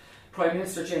problem, Prime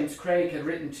Minister James Craig had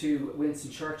written to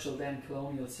Winston Churchill, then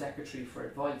Colonial Secretary, for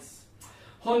advice.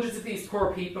 Hundreds of these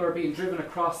poor people are being driven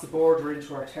across the border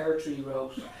into our territory, he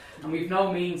wrote, and we've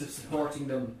no means of supporting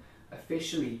them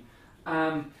officially.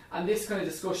 And this kind of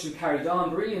discussion carried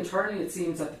on, but really internally it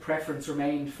seems that the preference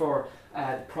remained for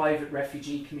the private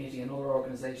refugee committee and other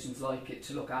organisations like it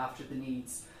to look after the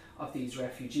needs of these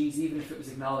refugees, even if it was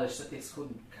acknowledged that this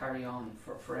couldn't carry on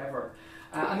for forever.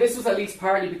 And this was at least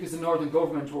partly because the Northern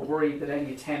Government were worried that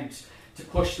any attempt to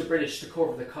push the British to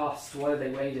cover the cost while they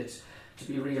waited to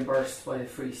be reimbursed by the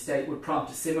Free State would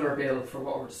prompt a similar bill for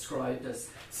what were described as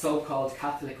so-called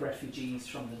Catholic refugees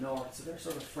from the north. So they're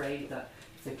sort of afraid that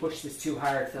if they push this too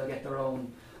hard, they'll get their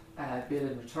own bill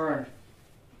in return.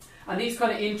 And these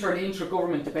kind of inter- and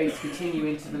intra-government debates continue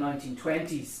into the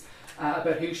 1920s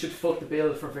about who should foot the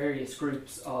bill for various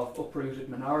groups of uprooted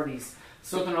minorities.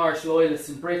 Southern Irish Loyalists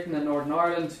in Britain and Northern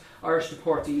Ireland, Irish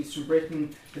deportees from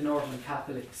Britain, the Northern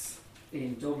Catholics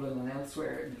in Dublin and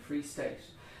elsewhere in the Free State.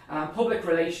 Public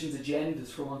relations agendas,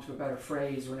 for want of a better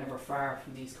phrase, were never far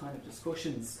from these kind of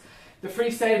discussions. The Free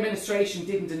State administration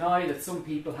didn't deny that some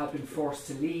people had been forced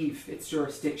to leave its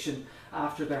jurisdiction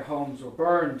after their homes were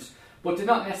burned, but did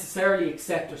not necessarily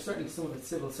accept, or certainly some of its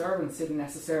civil servants didn't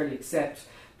necessarily accept,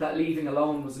 that leaving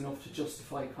alone was enough to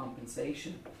justify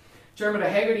compensation. Dermot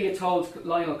O'Hegarty had told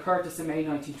Lionel Curtis in May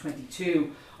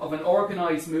 1922 of an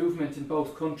organised movement in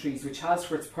both countries which has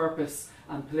for its purpose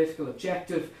and political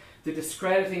objective the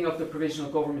discrediting of the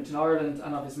provisional government in Ireland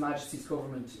and of His Majesty's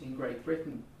government in Great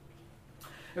Britain.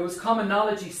 It was common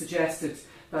knowledge, he suggested,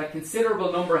 that a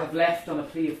considerable number have left on a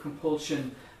plea of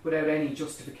compulsion without any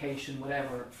justification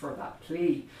whatever for that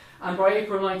plea. And by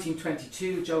April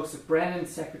 1922, Joseph Brennan,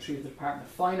 Secretary of the Department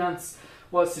of Finance,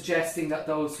 was suggesting that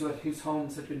those whose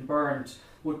homes had been burned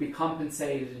would be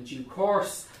compensated in due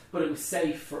course, but it was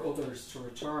safe for others to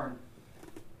return.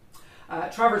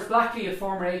 Travers Blackley, a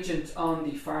former agent on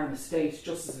the Farnham estate,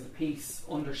 Justice of the Peace,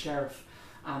 Under-Sheriff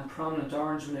and prominent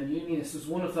Orangeman and Unionist, was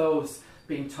one of those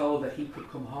being told that he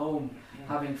could come home,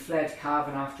 having fled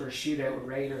Cavan after a shootout with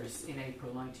raiders in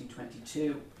April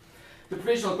 1922. The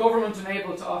provisional government,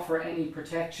 unable to offer any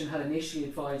protection, had initially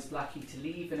advised Blackley to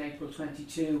leave in April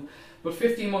 22, but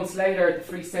 15 months later the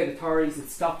Free State authorities had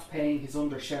stopped paying his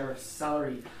Under-Sheriff's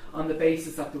salary on the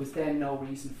basis that there was then no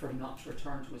reason for him not to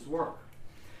return to his work.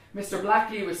 Mr.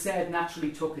 Blackley, it was said,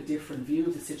 naturally took a different view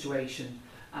of the situation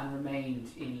and remained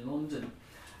in London.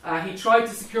 He tried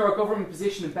to secure a government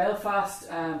position in Belfast,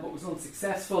 but was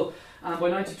unsuccessful. By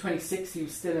 1926 he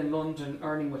was still in London,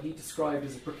 earning what he described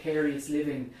as a precarious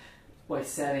living by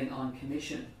selling on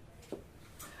commission.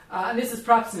 And this is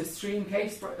perhaps an extreme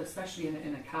case, especially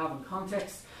in a Cavan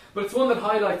context, but it's one that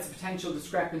highlights the potential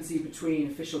discrepancy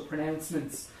between official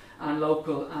pronouncements and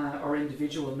local or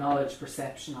individual knowledge,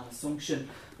 perception and assumption.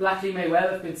 Blackley may well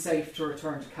have been safe to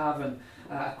return to Cavan,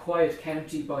 a quiet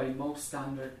county by most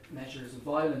standard measures of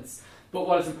violence, but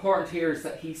what is important here is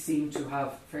that he seemed to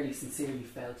have fairly sincerely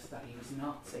felt that he was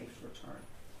not safe to return.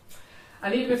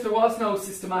 And even if there was no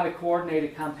systematic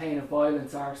coordinated campaign of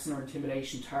violence, arson or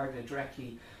intimidation targeted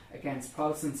directly against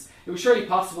Protestants, it was surely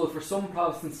possible for some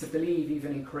Protestants to believe,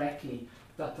 even incorrectly,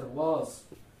 that there was.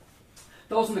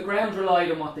 Those on the ground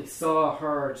relied on what they saw,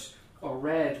 heard or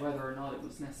read, whether or not it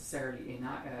was necessarily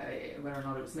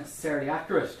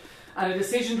accurate. And a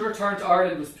decision to return to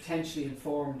Ireland was potentially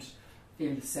informed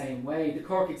in the same way. The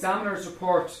Cork Examiner's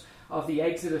report of the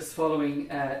exodus following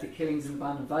the killings in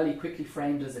Bandon Valley quickly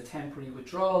framed as a temporary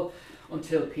withdrawal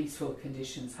until peaceful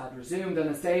conditions had resumed. And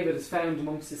as David has found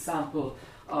amongst his sample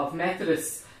of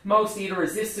Methodists, most either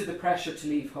resisted the pressure to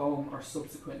leave home or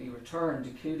subsequently returned,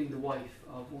 including the wife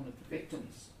of one of the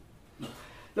victims.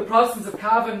 The Protestants of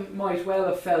Cavan might well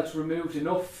have felt removed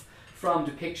enough from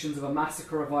depictions of a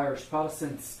massacre of Irish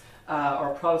Protestants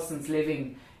or Protestants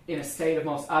living in a state of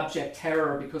most abject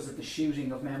terror because of the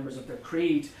shooting of members of their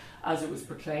creed, as it was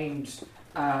proclaimed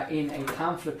in a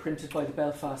pamphlet printed by the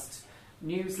Belfast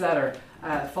Newsletter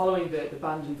following the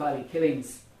Bandon Valley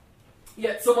killings.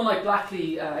 Yet someone like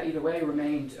Blackley, either way,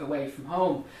 remained away from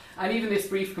home. And even this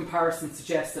brief comparison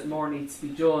suggests that more needs to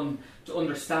be done to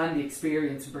understand the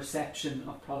experience and perception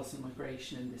of Protestant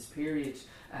migration in this period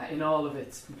in all of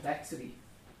its complexity.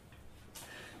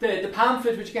 The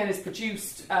pamphlet, which again is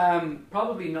produced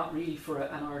probably not really for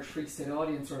an Irish Free State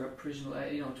audience or a provisional,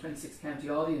 26 county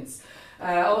audience,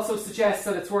 also suggests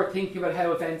that it's worth thinking about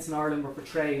how events in Ireland were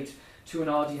portrayed to an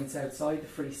audience outside the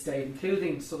Free State,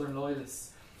 including Southern Loyalists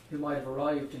who might have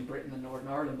arrived in Britain and Northern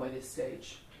Ireland by this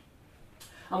stage.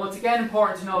 And what's again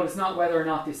important to note is not whether or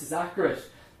not this is accurate,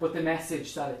 but the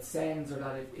message that it sends or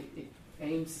that it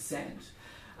aims to send.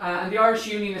 And the Irish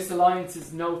Unionist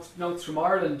Alliance's Notes from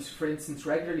Ireland, for instance,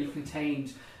 regularly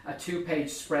contained a 2-page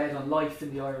spread on life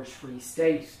in the Irish Free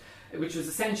State, which was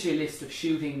essentially a list of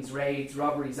shootings, raids,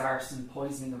 robberies, arson,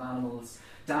 poisoning of animals,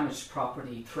 damaged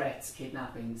property, threats,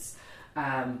 kidnappings,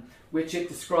 which it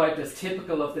described as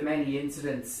typical of the many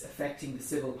incidents affecting the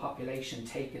civil population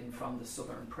taken from the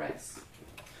Southern press.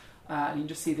 And you can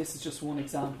just see this is just one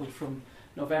example from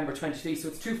November 23, so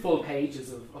it's 2 full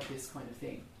pages of this kind of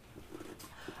thing.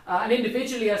 And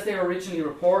individually, as they were originally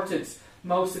reported,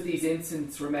 most of these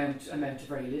incidents amount to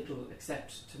very little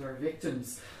except to their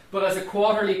victims. But as a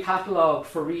quarterly catalogue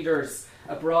for readers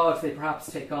abroad, they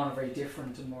perhaps take on a very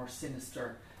different and more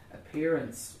sinister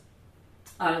appearance.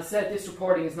 And as said, this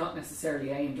reporting is not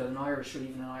necessarily aimed at an Irish or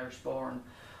even an Irish-born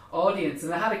audience,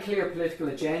 and it had a clear political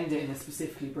agenda in a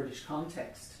specifically British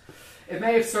context. It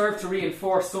may have served to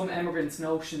reinforce some emigrants'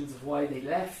 notions of why they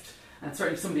left, and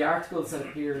certainly some of the articles that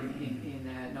appear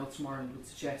in Notes from Ireland would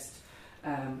suggest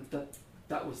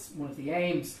that was one of the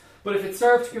aims. But if it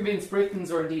served to convince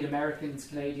Britons or indeed Americans,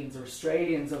 Canadians or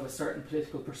Australians of a certain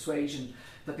political persuasion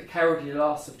that the cowardly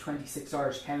loss of 26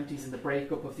 Irish counties and the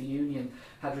breakup of the Union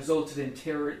had resulted in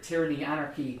tyranny,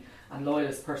 anarchy and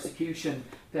loyalist persecution,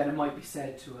 then it might be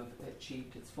said to have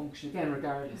achieved its function, again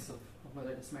regardless of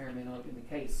whether this may or may not have been the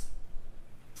case.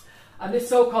 And this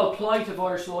so-called plight of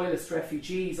Irish loyalist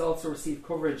refugees also received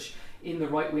coverage in the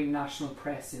right-wing national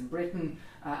press in Britain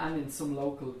and in some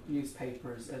local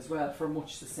newspapers as well, for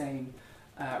much the same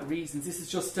reasons. This is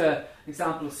just an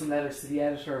example of some letters to the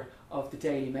editor of the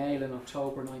Daily Mail in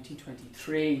October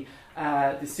 1923.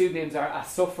 The pseudonyms are A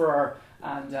Sufferer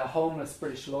and Homeless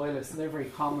British Loyalist, and they're very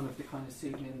common of the kind of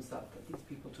pseudonyms that these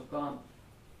people took on.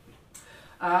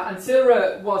 And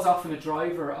CILRA was often a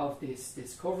driver of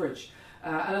this coverage.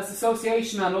 And as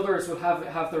Association and others will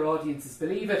have their audiences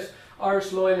believe it,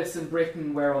 Irish loyalists in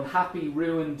Britain were unhappy,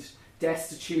 ruined,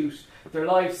 destitute, their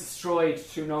lives destroyed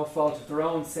through no fault of their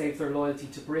own save their loyalty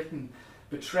to Britain,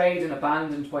 betrayed and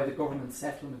abandoned by the government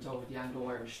settlement over the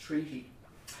Anglo-Irish Treaty.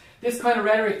 This kind of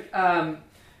rhetoric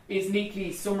is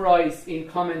neatly summarised in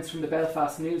comments from the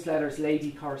Belfast Newsletter's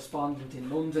lady correspondent in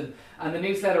London, and the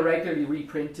newsletter regularly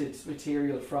reprinted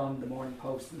material from the Morning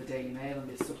Post and the Daily Mail on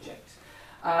this subject.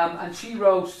 And she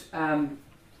wrote,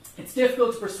 it's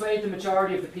difficult to persuade the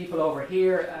majority of the people over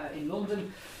here in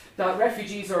London that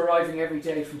refugees are arriving every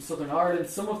day from Southern Ireland,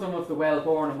 some of them of the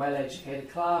well-born and well-educated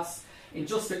class, in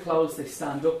just the clothes they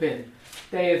stand up in.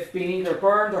 They have been either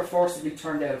burned or forcibly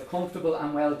turned out of comfortable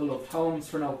and well-beloved homes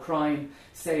for no crime,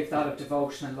 save that of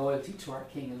devotion and loyalty to our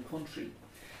king and country.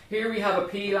 Here we have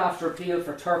appeal after appeal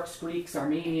for Turks, Greeks,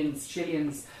 Armenians,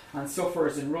 Chileans and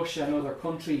sufferers in Russia and other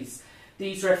countries.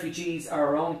 These refugees are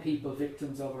our own people,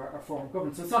 victims of our former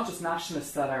government. So it's not just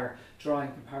nationalists that are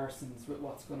drawing comparisons with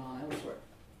what's going on elsewhere.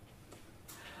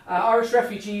 Irish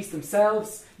refugees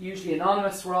themselves, usually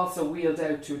anonymous, were also wheeled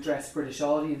out to address British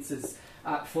audiences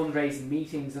at fundraising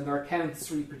meetings, and their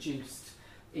accounts reproduced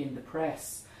in the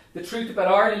press. The Truth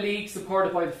About Ireland League,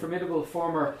 supported by the formidable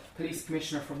former Police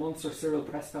Commissioner for Munster, Cyril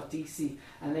Prescott-Deasy,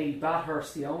 and Lady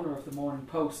Bathurst, the owner of the Morning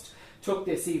Post, took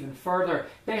this even further.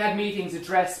 They had meetings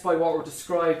addressed by what were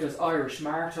described as Irish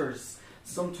martyrs,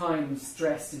 sometimes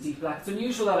dressed in deep black. It's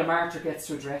unusual that a martyr gets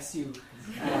to address you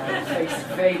face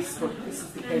to face, but this is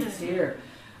the case here.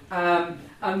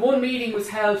 And one meeting was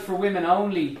held for women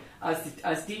only,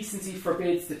 as decency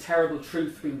forbids the terrible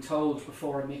truth being told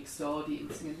before a mixed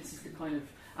audience. And this is the kind of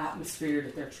atmosphere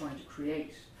that they're trying to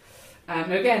create.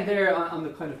 Now again, they're on the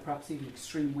kind of perhaps even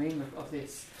extreme wing of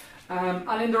this.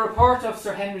 And in the report of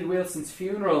Sir Henry Wilson's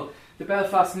funeral, the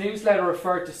Belfast Newsletter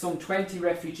referred to some 20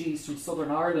 refugees from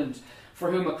Southern Ireland for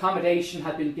whom accommodation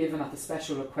had been given at the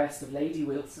special request of Lady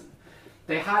Wilson.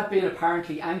 They had been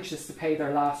apparently anxious to pay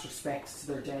their last respects to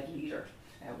their dead leader.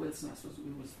 Wilson, I suppose,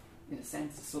 who was in a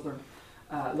sense a Southern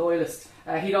loyalist.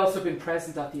 He'd also been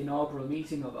present at the inaugural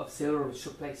meeting of CILRA, which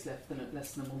took place less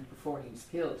than a month before he was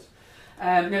killed.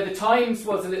 Now, the Times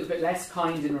was a little bit less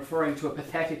kind in referring to a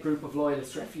pathetic group of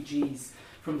loyalist refugees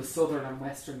from the southern and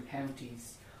western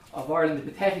counties of Ireland.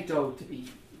 The pathetic, though, to be,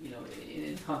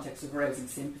 in the context of arousing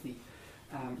sympathy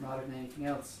rather than anything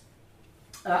else.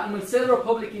 And when Silver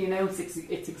publicly announced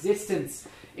its existence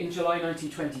in July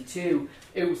 1922,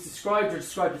 it was described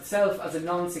itself as a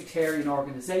non-sectarian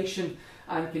organisation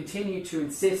and continued to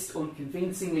insist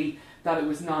unconvincingly that it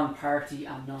was non-party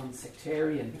and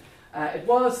non-sectarian. It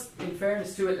was, in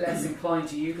fairness to it, less inclined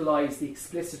to utilise the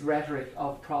explicit rhetoric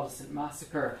of Protestant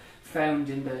massacre found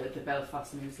in the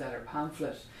Belfast Newsletter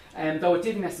pamphlet, though it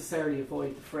didn't necessarily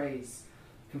avoid the phrase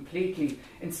completely.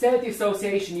 Instead, the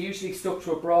association usually stuck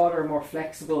to a broader, more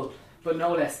flexible, but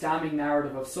no less damning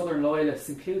narrative of Southern loyalists,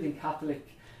 including Catholic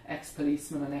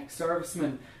ex-policemen and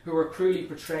ex-servicemen, who were cruelly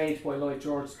portrayed by Lloyd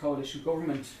George's coalition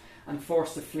government and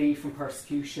forced to flee from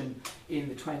persecution in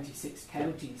the 26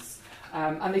 counties.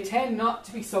 And they tend not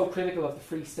to be so critical of the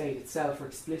Free State itself, or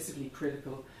explicitly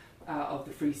critical of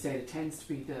the Free State. It tends to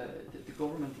be the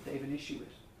government that they've an issue with.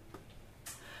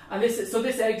 And this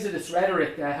exodus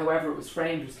rhetoric, however it was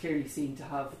framed, was clearly seen to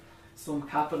have some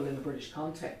capital in the British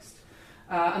context.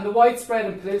 And the widespread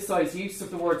and politicised use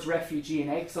of the words refugee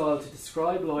and exile to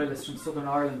describe loyalists from Southern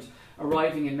Ireland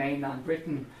arriving in mainland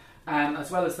Britain, as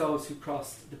well as those who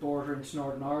crossed the border into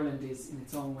Northern Ireland, is in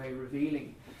its own way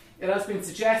revealing. It has been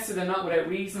suggested, and not without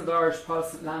reason, that Irish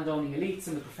Protestant landowning elites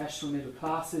and the professional middle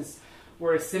classes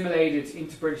were assimilated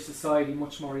into British society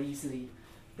much more easily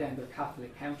than their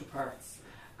Catholic counterparts.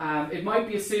 It might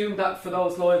be assumed that for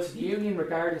those loyal to the Union,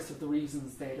 regardless of the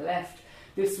reasons they left,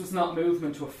 this was not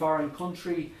movement to a foreign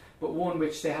country, but one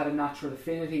which they had a natural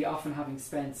affinity, often having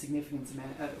spent significant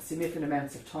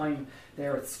amounts of time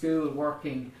there at school,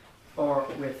 working, or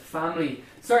with family.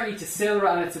 Certainly to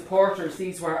Silra and its supporters,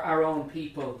 these were our own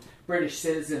people, British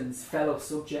citizens, fellow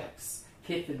subjects,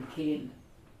 kith and kin.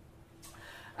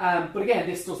 But again,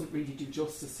 this doesn't really do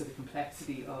justice to the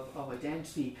complexity of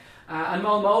identity. And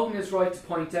Mulmogan is right to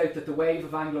point out that the wave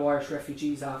of Anglo-Irish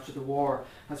refugees after the war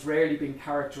has rarely been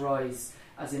characterised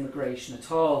as immigration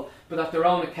at all, but that their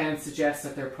own accounts suggest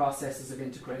that their processes of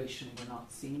integration were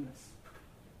not seamless.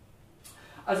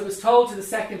 As it was told to the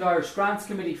Second Irish Grants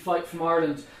Committee, flight from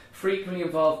Ireland frequently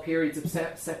involved periods of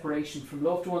separation from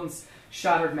loved ones,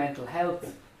 shattered mental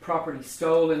health, property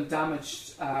stolen,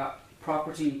 damaged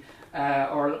property,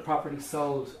 or property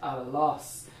sold at a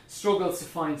loss, struggles to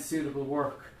find suitable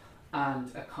work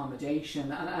and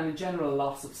accommodation, and in general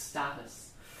loss of status.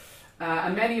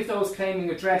 And many of those claiming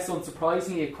redress,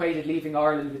 unsurprisingly, equated leaving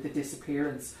Ireland with the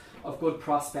disappearance of good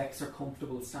prospects or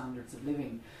comfortable standards of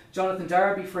living. Jonathan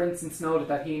Darby, for instance, noted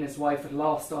that he and his wife had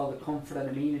lost all the comfort and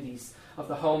amenities of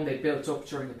the home they built up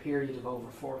during a period of over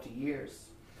 40 years.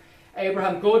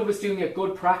 Abraham Good was doing a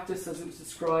good practice, as it was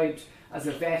described, as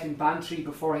a vet in Bantry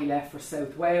before he left for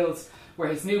South Wales, where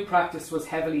his new practice was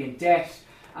heavily in debt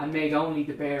and made only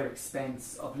the bare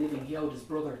expense of living. He owed his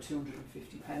brother £250.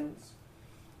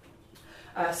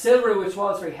 Silver, which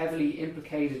was very heavily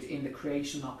implicated in the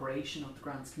creation and operation of the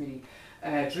Grants Committee,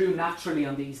 drew naturally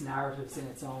on these narratives in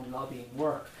its own lobbying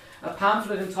work. A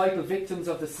pamphlet entitled Victims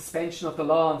of the Suspension of the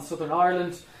Law in Southern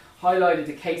Ireland highlighted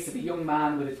the case of a young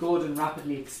man with a good and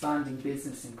rapidly expanding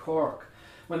business in Cork.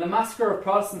 When the massacre of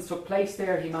Protestants took place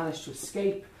there, he managed to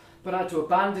escape, but had to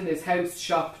abandon his house,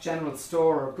 shop, general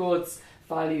store or goods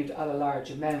valued at a large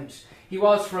amount. He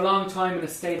was for a long time in a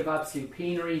state of absolute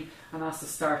penury and asked to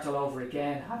start all over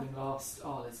again, having lost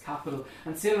all his capital.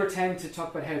 And Silver tended to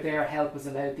talk about how their help has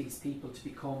allowed these people to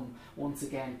become once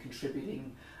again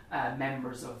contributing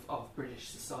members of British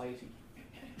society.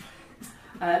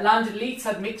 Landed elites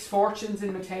had mixed fortunes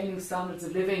in maintaining standards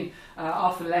of living,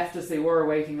 often left as they were,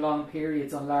 waiting long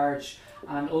periods on large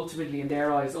and ultimately, in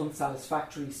their eyes,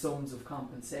 unsatisfactory sums of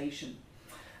compensation.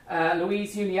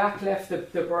 Louise Uniacke left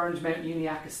the burned Mount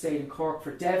Uniacke estate in Cork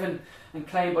for Devon and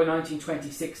claimed by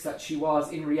 1926 that she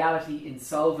was in reality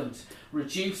insolvent,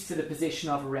 reduced to the position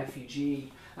of a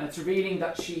refugee. And it's revealing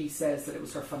that she says that it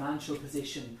was her financial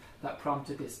position that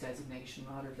prompted this designation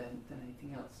rather than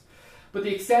anything else. But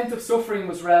the extent of suffering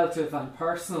was relative and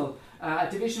personal. A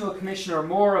divisional commissioner,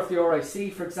 Moore of the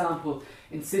RIC, for example,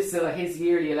 insisted that his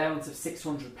yearly allowance of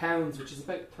 £600, which is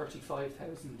about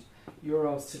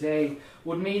 €35,000 today,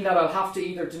 would mean that I'll have to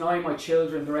either deny my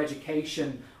children their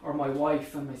education or my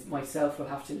wife and myself will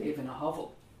have to live in a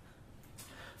hovel.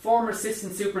 Former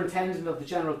Assistant Superintendent of the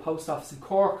General Post Office in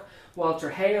Cork, Walter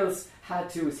Hales, had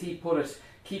to, as he put it,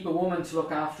 keep a woman to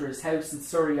look after his house in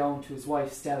Surrey owing to his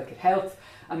wife's delicate health,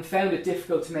 and found it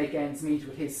difficult to make ends meet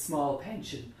with his small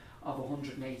pension of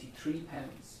 £183.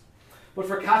 But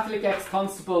for Catholic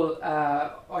ex-Constable,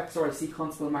 ex-RIC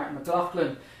Constable Martin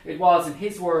McLaughlin, it was, in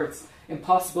his words,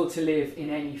 impossible to live in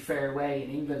any fair way in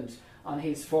England on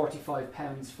his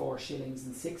 £45 4 shillings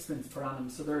and sixpence per annum.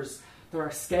 So there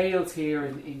are scales here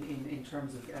in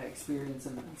terms of experience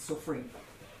and suffering.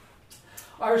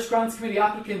 Irish Grants Committee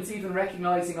applicants, even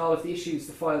recognising all of the issues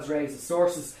the files raise as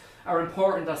sources, are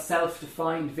important as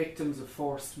self-defined victims of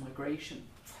forced migration.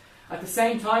 At the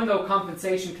same time, though,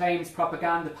 compensation claims,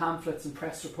 propaganda pamphlets and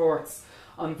press reports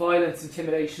on violence,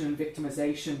 intimidation and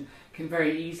victimisation can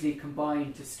very easily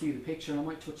combine to skew the picture. And I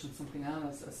might touch on something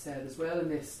Anna's said as well in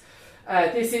this.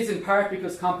 This is in part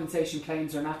because compensation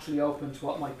claims are naturally open to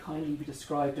what might kindly be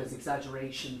described as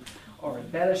exaggeration or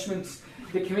embellishment.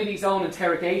 The committee's own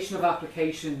interrogation of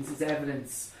applications is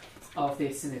evidence of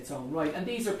this in its own right. And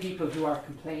these are people who are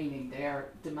complaining, they are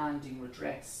demanding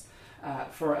redress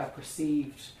for a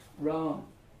perceived wrong.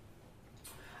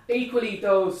 Equally,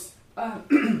 those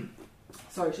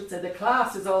the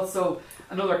class is also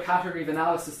another category of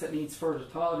analysis that needs further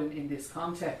thought in this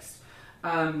context.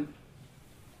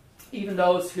 Even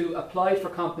those who applied for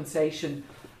compensation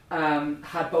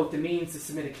had both the means to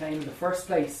submit a claim in the first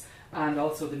place and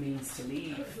also the means to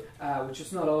leave, which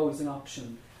is not always an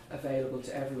option available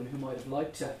to everyone who might have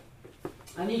liked to.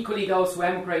 And equally, those who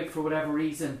emigrate for whatever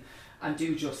reason and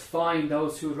do just fine,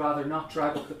 those who would rather not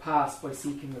drag up the past by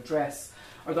seeking redress,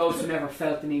 or those who never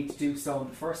felt the need to do so in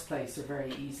the first place, are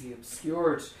very easily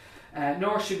obscured.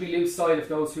 Nor should we lose sight of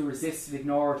those who resisted,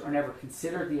 ignored, or never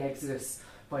considered the exodus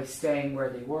by staying where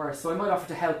they were. So I might offer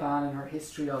to help Anne in her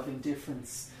history of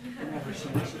indifference whenever she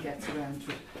gets around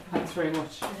to it. Thanks very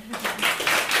much.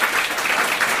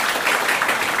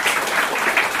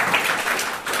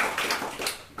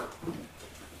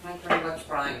 Thank you very much,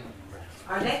 Brian.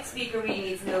 Our next speaker really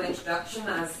needs no introduction,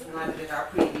 as neither did our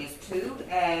previous two.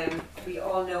 We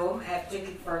all know him,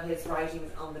 particularly for his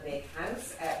writings on the Big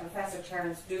House. Professor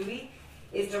Terence Dooley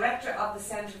is Director of the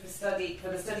Centre for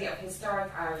the Study of Historic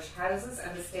Irish Houses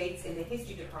and Estates in the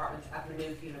History Department at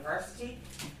Maynooth University,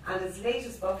 and his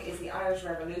latest book is The Irish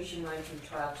Revolution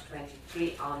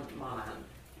 1912-23 on Monaghan.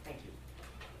 Thank you.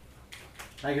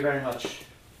 Thank you very much.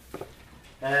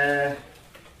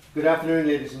 Good afternoon,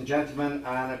 ladies and gentlemen,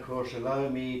 and of course allow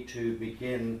me to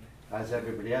begin, as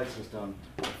everybody else has done,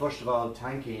 first of all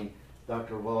thanking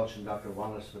Dr. Walsh and Dr.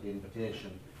 Wallace for the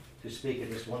invitation to speak at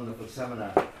this wonderful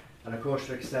seminar, and of course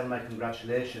to extend my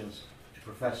congratulations to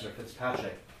Professor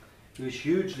Fitzpatrick, whose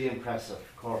hugely impressive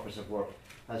corpus of work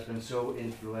has been so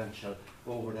influential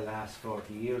over the last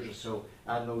 40 years or so,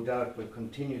 and no doubt will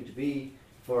continue to be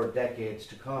for decades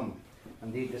to come.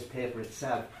 Indeed, this paper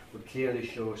itself would clearly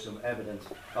show some evidence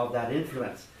of that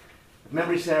influence. If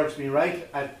memory serves me right,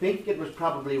 I think it was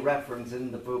probably referenced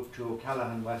in the book to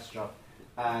O'Callaghan Westrop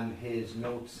and his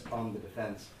notes on the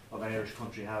defence of Irish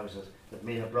country houses that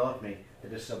may have brought me to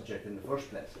this subject in the first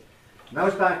place. And I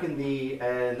was back in the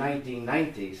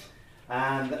 1990s,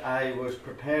 and I was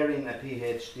preparing a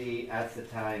PhD at the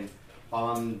time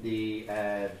on the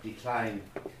decline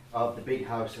of the big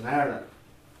house in Ireland.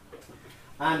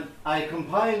 And I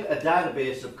compiled a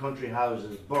database of country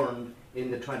houses burned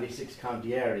in the 26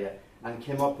 county area and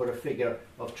came up with a figure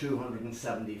of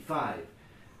 275.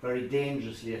 Very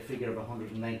dangerously a figure of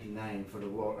 199 for the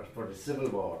war, for the Civil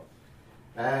War.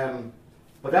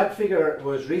 But that figure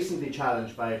was recently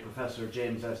challenged by Professor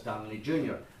James S. Donnelly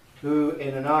Jr., who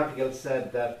in an article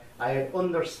said that I had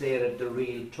understated the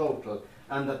real total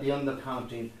and that the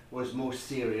undercounting was most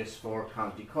serious for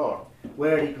County Cork,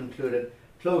 where he concluded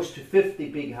close to 50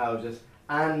 big houses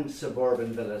and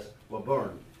suburban villas were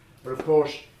burned. But of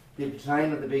course, the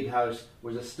decline of the big house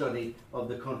was a study of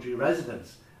the country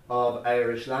residence of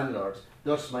Irish landlords.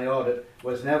 Thus, my audit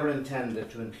was never intended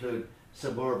to include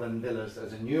suburban villas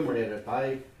as enumerated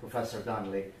by Professor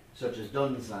Donnelly, such as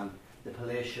Dunsland, the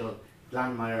palatial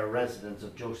Glanmire residence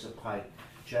of Joseph White,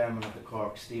 chairman of the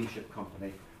Cork Steamship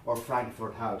Company, or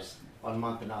Frankfurt House on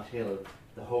Montagnat Hill,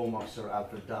 the home of Sir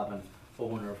Alfred Dobbin,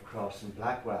 owner of Cross and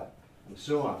Blackwell, and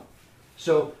so on.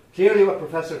 So clearly what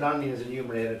Professor Donnelly has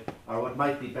enumerated are what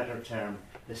might be better termed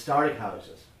historic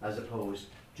houses as opposed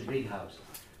to big houses.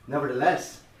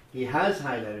 Nevertheless, he has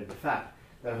highlighted the fact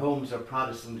that homes of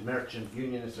Protestant, merchant,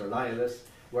 unionists or loyalists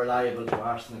were liable to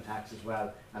arson attacks as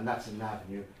well, and that's an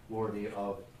avenue worthy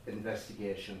of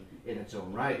investigation in its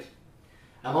own right.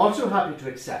 I'm also happy to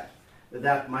accept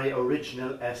that my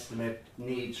original estimate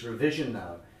needs revision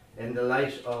now in the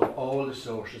light of all the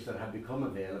sources that have become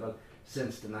available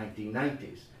since the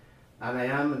 1990s. And I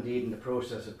am indeed in the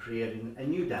process of creating a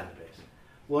new database,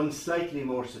 one slightly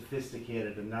more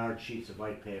sophisticated than large sheets of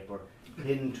white paper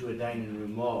pinned to a dining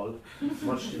room wall,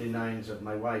 much to the annoyance of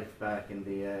my wife back in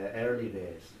the early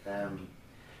days.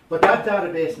 But that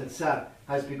database in itself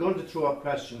has begun to throw up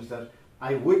questions that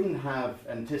I wouldn't have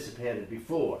anticipated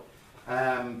before.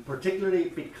 particularly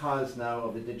because now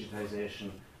of the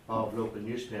digitisation of local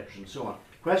newspapers and so on.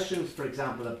 Questions, for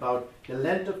example, about the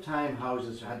length of time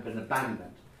houses had been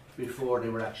abandoned before they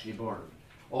were actually burned,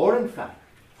 or in fact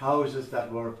houses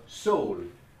that were sold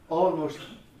almost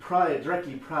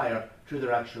directly prior to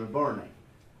their actual burning.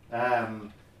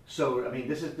 So, I mean,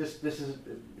 this is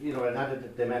an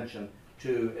added dimension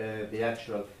to the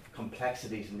actual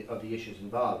complexities of the issues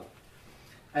involved.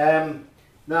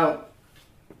 Now,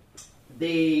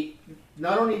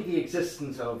 not only the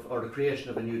existence of or the creation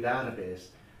of a new database,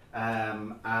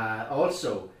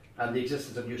 also and the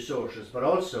existence of new sources, but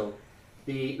also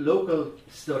the local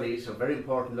studies, or very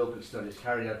important local studies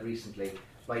carried out recently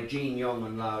by Jean Young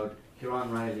and Loud,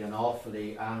 Kieran Riley and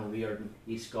Offaly, Anne Reardon,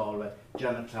 East Galway,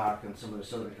 Gemma Clark and some of the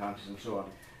southern counties and so on.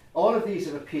 All of these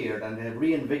have appeared and have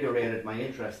reinvigorated my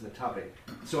interest in the topic.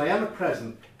 So I am at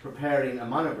present preparing a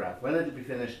monograph. When it will be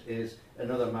finished is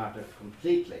another matter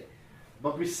completely.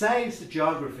 But besides the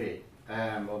geography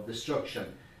of destruction,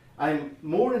 I'm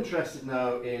more interested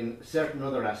now in certain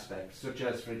other aspects, such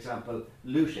as, for example,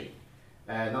 looting.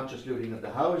 Not just looting of the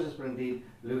houses, but indeed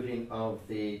looting of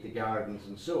the gardens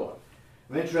and so on.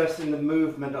 I'm interested in the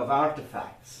movement of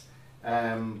artefacts,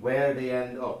 where they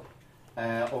end up,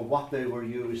 or what they were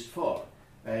used for.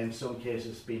 In some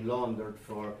cases being laundered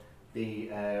for the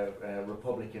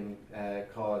Republican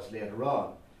cause later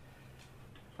on.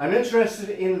 I'm interested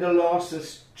in the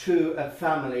losses to a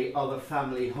family of a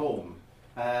family home.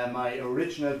 My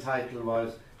original title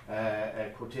was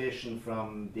a quotation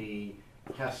from the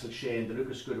Castleshane, the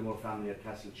Lucas Scudamore family at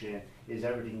Castleshane, "Is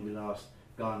everything we lost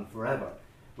gone forever?"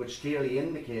 Which clearly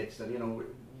indicates that,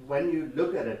 when you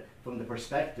look at it from the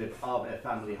perspective of a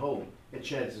family home, it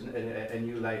sheds a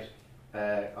new light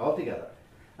altogether.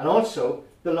 And also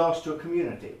the loss to a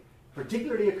community,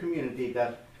 particularly a community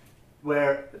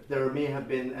where there may have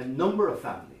been a number of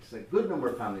families, a good number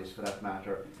of families for that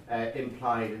matter,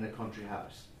 implied in a country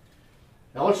house.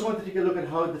 I also want to take a look at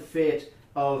how the fate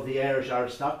of the Irish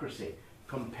aristocracy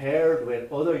compared with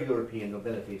other European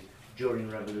nobilities during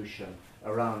the Revolution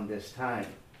around this time.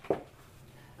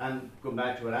 And going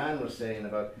back to what Anne was saying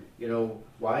about,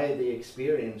 why the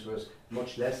experience was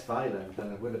much less violent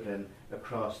than it would have been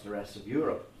across the rest of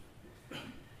Europe.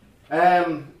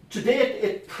 To date,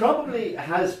 it probably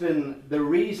has been the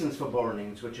reasons for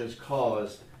burnings which has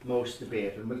caused most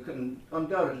debate, and will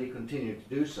undoubtedly continue to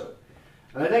do so.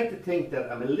 And I'd like to think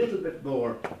that I'm a little bit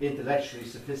more intellectually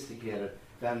sophisticated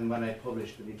than when I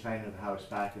published The Decline of the House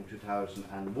back in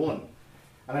 2001.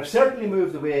 And I've certainly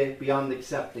moved away beyond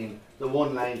accepting the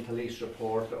one-line police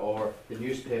report or the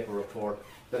newspaper report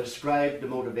that ascribed the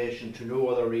motivation to no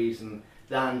other reason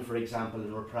than, for example,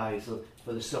 in reprisal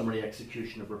for the summary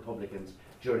execution of Republicans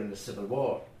during the Civil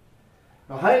War.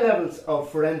 Now, high levels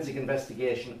of forensic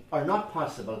investigation are not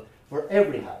possible for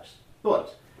every house,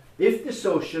 but if the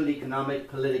social, economic,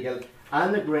 political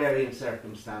and agrarian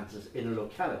circumstances in a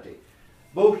locality,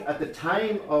 both at the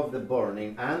time of the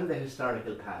burning and the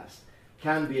historical past,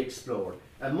 can be explored,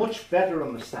 a much better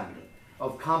understanding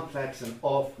of complex and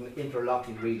often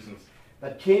interlocking reasons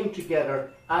that came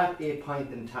together at a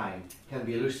point in time can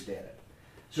be elucidated.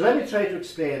 So let me try to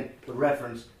explain with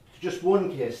reference to just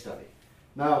one case study.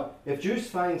 Now, if Juice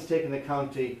finds taking the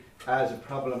county as a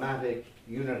problematic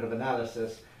unit of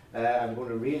analysis, I'm going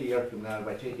to really irk him now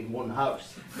by taking one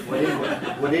house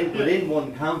within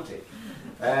one county.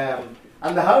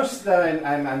 And the house that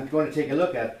I'm going to take a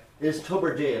look at is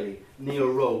Tubberdaley, Near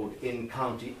Road in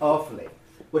County Offaly,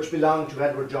 which belonged to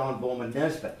Edward John Bowman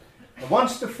Nesbitt. And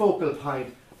once the focal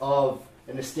point of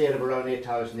an estate of around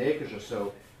 8,000 acres or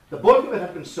so, the bulk of it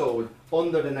had been sold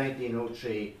under the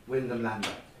 1903 Wyndham Land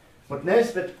Act. But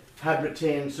Nesbitt had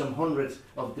retained some hundreds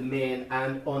of the main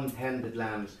and untended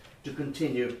lands to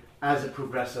continue as a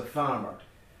progressive farmer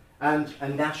and a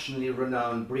nationally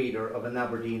renowned breeder of an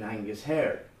Aberdeen Angus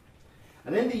hare.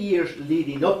 And in the years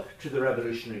leading up to the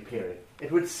revolutionary period,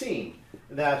 it would seem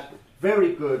that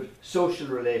very good social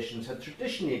relations had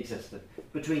traditionally existed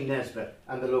between Nesbitt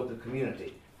and the local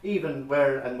community, even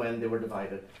where and when they were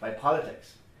divided by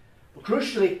politics. But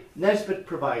crucially, Nesbitt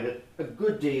provided a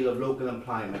good deal of local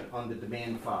employment on the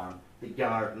domain farm, the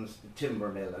gardens, the timber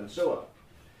mill, and so on.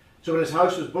 So when his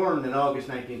house was burned in August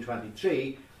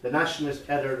 1923, the nationalist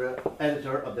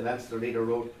editor of the Leinster Leader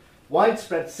wrote,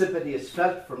 "Widespread sympathy is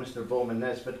felt for Mr. Bowman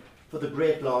Nesbitt for the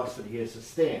great loss that he has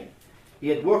sustained. He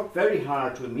had worked very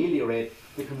hard to ameliorate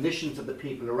the conditions of the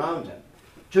people around him,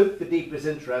 took the deepest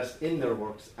interest in their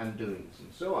works and doings,"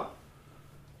 and so on.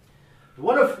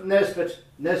 One of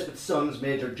Nesbitt's sons,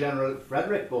 Major General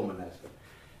Frederick Bowman Nesbitt,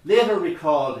 later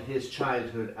recalled his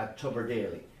childhood at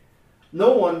Tubberdaley.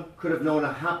 No one could have known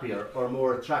a happier or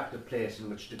more attractive place in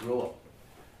which to grow up.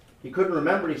 He couldn't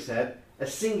remember, he said, a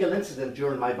single incident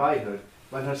during my boyhood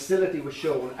when hostility was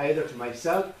shown either to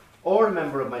myself or a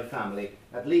member of my family,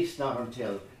 at least not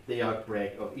until the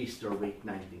outbreak of Easter week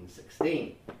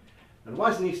 1916. It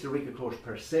wasn't Easter week, of course,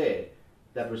 per se.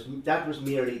 That was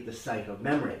merely the site of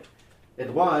memory.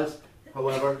 It was,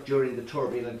 however, during the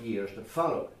turbulent years that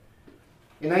followed.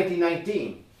 In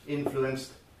 1919,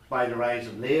 influenced by the rise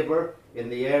of Labour in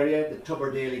the area, the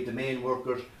Tubberdale Domain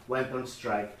workers went on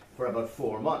strike for about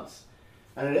 4 months.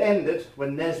 And it ended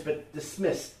when Nesbitt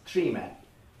dismissed 3 men,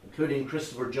 including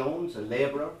Christopher Jones, a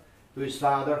labourer, whose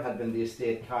father had been the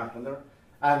estate carpenter,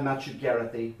 and Matthew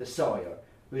Geraghty, the sawyer,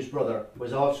 whose brother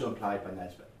was also employed by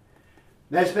Nesbitt.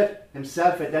 Nesbitt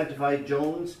himself identified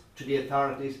Jones to the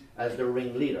authorities as the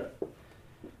ringleader.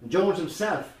 Jones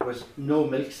himself was no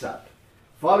milksop.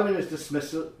 Following his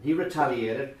dismissal, he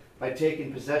retaliated by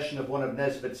taking possession of one of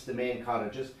Nesbitt's domain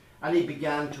cottages, and he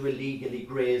began to illegally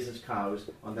graze his cows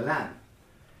on the land.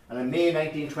 And in May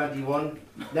 1921,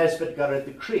 Nesbitt got a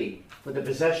decree for the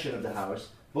possession of the house,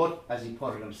 but, as he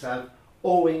put it himself,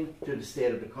 owing to the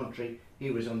state of the country,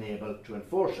 he was unable to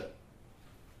enforce it.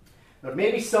 Now, it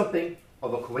may be something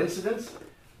of a coincidence,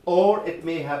 or it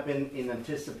may have been in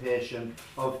anticipation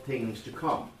of things to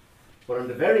come. But on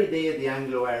the very day the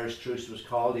Anglo-Irish truce was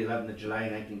called, the 11th of July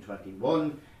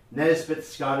 1921, Nesbitt's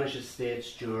Scottish estate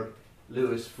steward,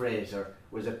 Lewis Fraser,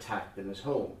 was attacked in his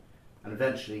home and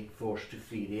eventually forced to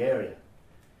flee the area.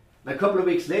 And a couple of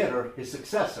weeks later, his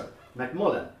successor,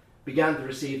 MacMullen, began to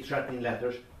receive threatening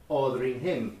letters ordering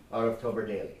him out of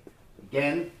Tubberdale.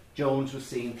 Again, Jones was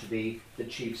seen to be the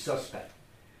chief suspect.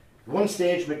 At one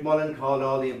stage, MacMullen called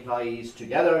all the employees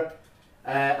together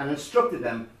and instructed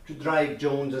them to drive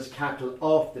Jones's cattle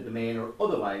off the domain, or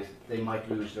otherwise they might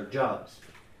lose their jobs.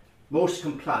 Most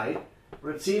complied,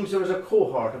 but it seems there was a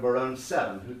cohort of around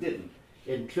 7 who didn't,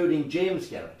 including James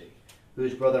Geraghty,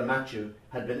 whose brother Matthew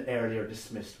had been earlier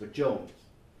dismissed with Jones.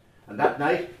 And that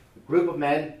night, a group of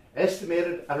men,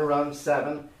 estimated at around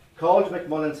 7, called to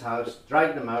MacMullen's house,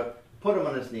 dragged him out, put him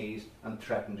on his knees, and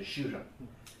threatened to shoot him.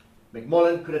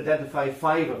 MacMullen could identify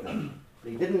 5 of them.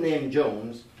 He didn't name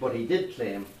Jones, but he did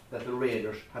claim that the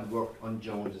raiders had worked on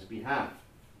Jones's behalf.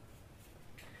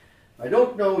 I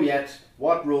don't know yet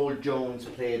what role Jones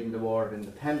played in the War of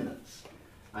Independence.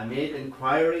 I made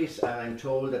inquiries and I'm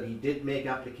told that he did make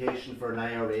application for an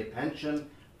IRA pension.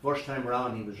 First time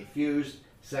around he was refused,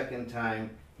 second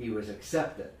time he was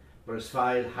accepted, but his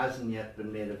file hasn't yet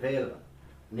been made available.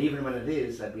 And even when it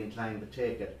is, I'd be inclined to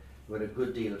take it with a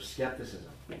good deal of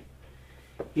scepticism.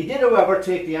 He did, however,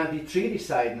 take the anti-treaty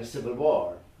side in the Civil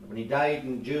War. When he died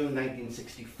in June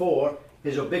 1964,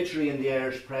 his obituary in the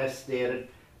Irish press stated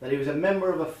that he was a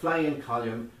member of a flying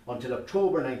column until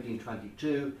October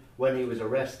 1922, when he was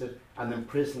arrested and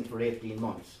imprisoned for 18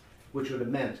 months, which would have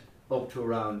meant up to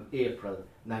around April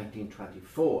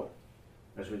 1924.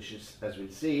 As we'll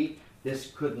see,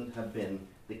 this couldn't have been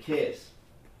the case.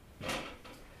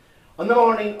 On the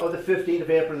morning of the 15th of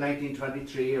April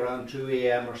 1923, around 2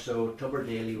 a.m. or so,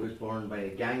 Tubberdale was burned by a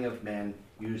gang of men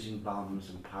using bombs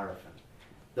and paraffin,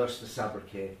 thus the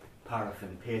sobriquet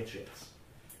Paraffin Patriots.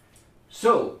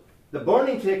 So, the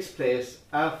burning takes place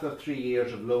after 3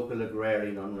 years of local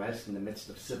agrarian unrest in the midst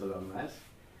of civil unrest.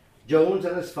 Jones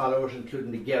and his followers,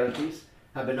 including the Geraghties,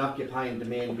 have been occupying the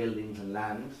main buildings and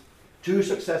lands. 2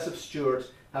 successive stewards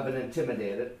have been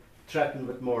intimidated, threatened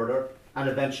with murder, and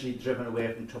eventually driven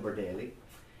away from Tubberdale.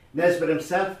 Nesbitt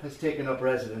himself has taken up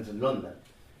residence in London,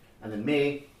 and in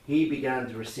May he began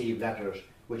to receive letters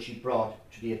which he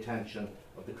brought to the attention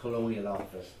of the Colonial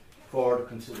Office for the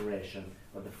consideration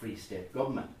of the Free State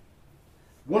Government.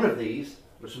 One of these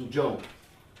was from Jones.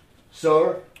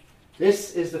 Sir,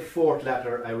 this is the 4th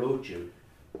letter I wrote you.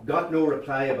 Got no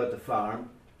reply about the farm.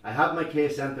 I have my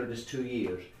case entered as 2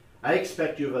 years. I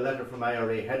expect you have a letter from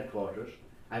IRA headquarters.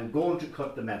 I'm going to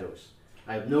cut the meadows.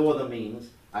 I have no other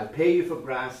means. I'll pay you for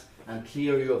grass and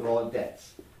clear you of all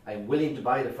debts. I'm willing to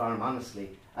buy the farm honestly,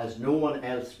 as no one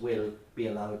else will be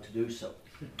allowed to do so.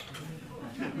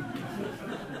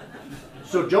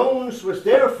 So Jones was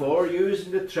therefore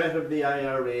using the threat of the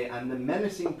IRA and the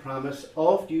menacing promise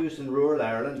oft used in rural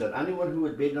Ireland that anyone who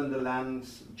would bid on the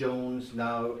lands Jones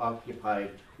now occupied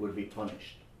would be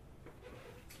punished.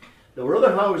 There were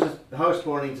other house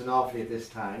burnings in Offaly at this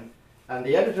time, and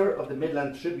the editor of the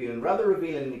Midland Tribune rather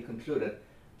revealingly concluded,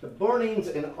 the burnings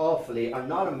in Offaly are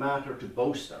not a matter to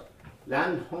boast of.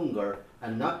 Land hunger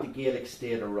and not the Gaelic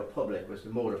state or republic was the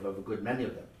motive of a good many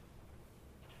of them.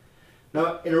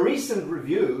 Now, in a recent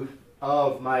review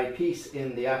of my piece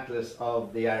in the Atlas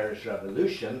of the Irish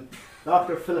Revolution,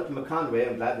 Dr. Philip McConway,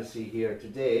 I'm glad to see here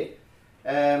today,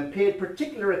 paid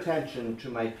particular attention to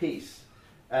my piece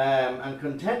and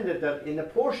contended that in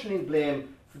apportioning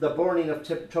blame for the burning of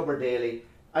Tubber Daly,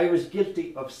 I was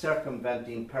guilty of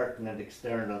circumventing pertinent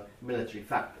external military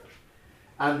factors,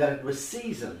 and that it was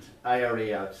seasoned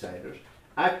IRA outsiders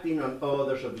acting on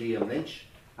orders of Liam Lynch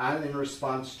and in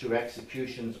response to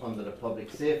executions under the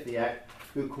Public Safety Act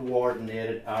who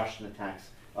coordinated arson attacks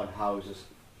on houses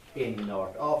in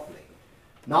North Offaly.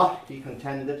 Not, he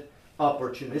contended,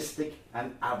 opportunistic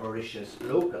and avaricious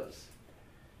locals.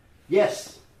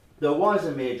 Yes, there was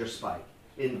a major spike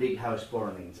in big house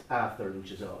burnings after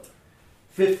Lynch's order.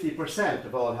 50%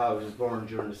 of all houses burned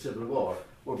during the Civil War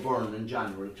were burned in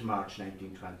January to March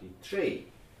 1923.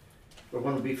 We're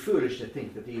going to be foolish to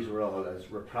think that these were all as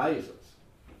reprisals.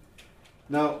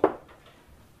 Now,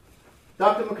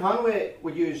 Dr. McConway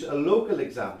would use a local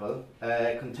example,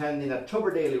 contending that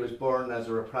Tubber Daly was burned as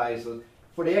a reprisal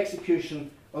for the execution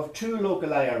of two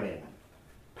local IRA men,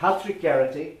 Patrick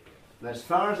Geraghty, and as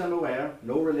far as I'm aware,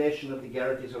 no relation of the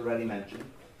Geraghty's already mentioned,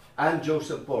 and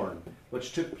Joseph Byrne,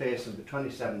 which took place on the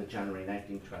 27th of January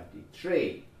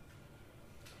 1923.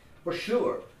 For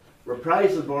sure,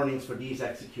 reprisal burnings for these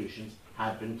executions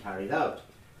had been carried out.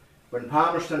 When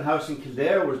Palmerston House in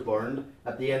Kildare was burned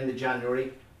at the end of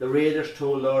January, the raiders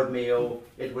told Lord Mayo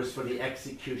it was for the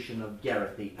execution of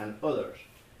Geraghty and others.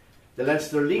 The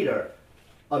Leinster Leader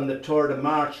on the 3rd of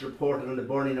March reported on the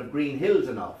burning of Green Hills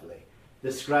in Offaly,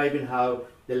 describing how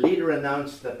the leader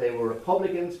announced that they were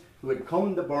Republicans who had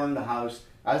come to burn the house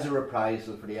as a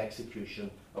reprisal for the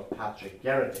execution of Patrick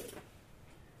Geraghty.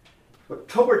 But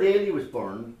Tubber Daly was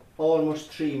burned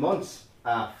almost 3 months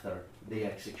after the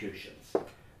executions.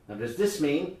 Now, does this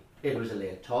mean it was a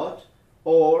late thought,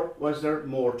 or was there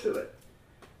more to it?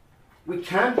 We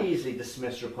can't easily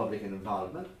dismiss Republican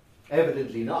involvement,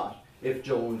 evidently not, if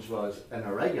Jones was an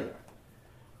irregular.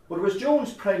 But was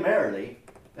Jones primarily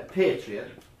a patriot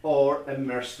or a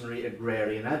mercenary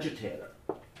agrarian agitator?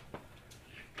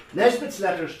 Nesbitt's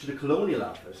letters to the Colonial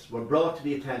Office were brought to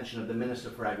the attention of the Minister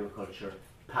for Agriculture,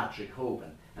 Patrick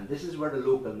Hogan, and this is where the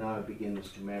local now begins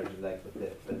to merge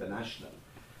with the national.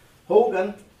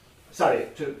 Hogan,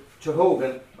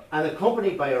 and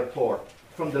accompanied by a report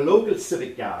from the local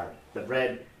civic guard that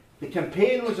read, "The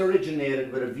campaign was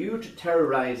originated with a view to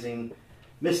terrorising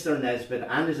Mr. Nesbitt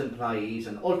and his employees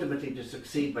and ultimately to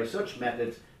succeed by such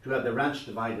methods to have the ranch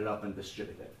divided up and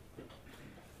distributed."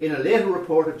 In a later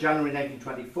report of January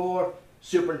 1924,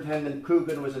 Superintendent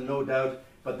Coogan was in no doubt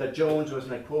but that Jones was,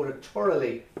 and I quote, "a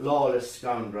thoroughly lawless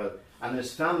scoundrel, and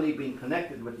his family being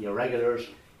connected with the irregulars,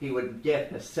 he would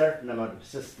get a certain amount of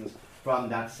assistance from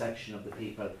that section of the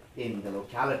people in the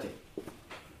locality."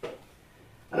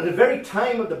 And at the very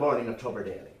time of the burning of Tubber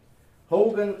Daly,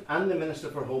 Hogan and the Minister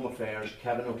for Home Affairs,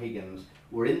 Kevin O'Higgins,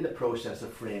 were in the process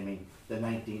of framing the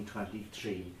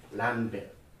 1923 Land Bill.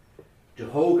 To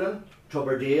Hogan,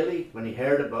 Tubber Daly, when he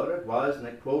heard about it, was, and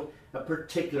I quote, "a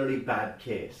particularly bad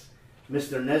case.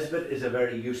 Mr. Nesbitt is a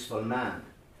very useful man,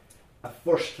 a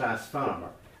first-class farmer,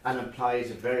 and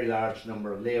employs a very large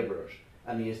number of labourers,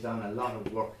 and he has done a lot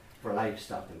of work for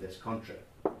livestock in this country."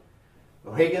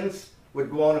 O'Higgins would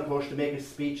go on, of course, to make a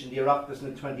speech in the Oireachtas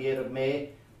on the 28th of May,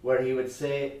 where he would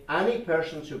say, "Any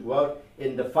persons who go out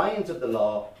in defiance of the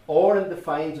law or in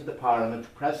defiance of the Parliament to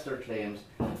press their claims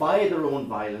by their own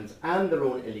violence and their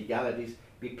own illegalities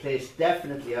be placed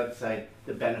definitely outside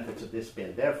the benefits of this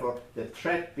bill. Therefore, the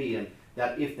threat being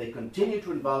that if they continue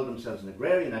to involve themselves in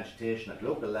agrarian agitation at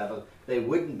local level, they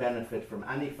wouldn't benefit from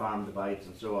any farm divides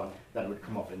and so on that would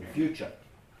come up in the future."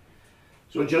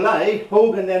 So in July,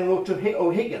 Hogan then wrote to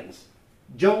O'Higgins,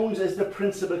 "Jones is the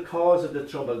principal cause of the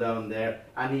trouble down there,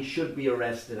 and he should be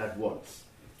arrested at once.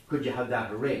 Could you have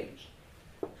that arranged?"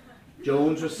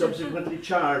 Jones was subsequently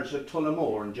charged at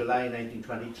Tullamore in July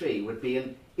 1923 with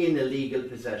being in illegal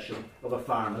possession of a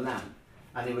farm of land,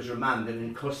 and he was remanded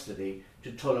in custody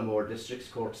to Tullamore District's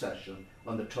Court Session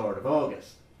on the 3rd of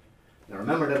August. Now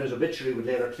remember that his obituary would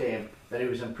later claim that he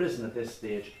was in prison at this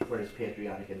stage for his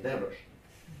patriotic endeavours.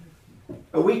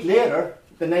 A week later,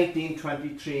 the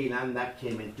 1923 Land Act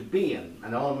came into being,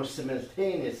 and almost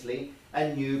simultaneously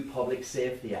a new Public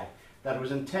Safety Act that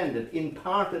was intended, in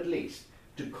part at least,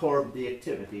 to curb the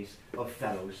activities of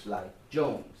fellows like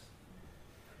Jones.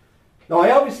 Now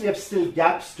I obviously have still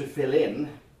gaps to fill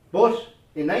in, but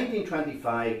in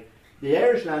 1925 the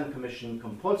Irish Land Commission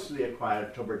compulsorily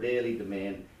acquired Tubber Daly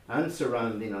domain and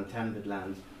surrounding untenanted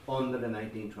lands under the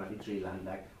 1923 Land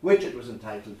Act, which it was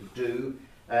entitled to do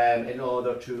in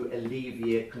order to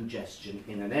alleviate congestion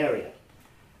in an area.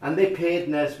 And they paid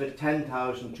Nesbitt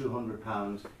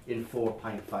 £10,200 in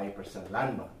 4.5%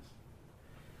 land bonds.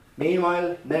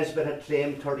 Meanwhile, Nesbitt had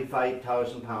claimed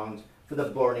 £35,000 for the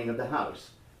burning of the house,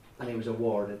 and he was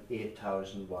awarded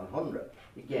 £8,100.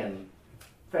 Again,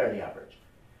 fairly average.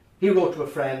 He wrote to a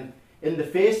friend, "In the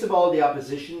face of all the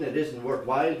opposition, it isn't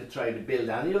worthwhile to try to build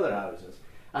any other houses,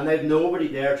 and I've nobody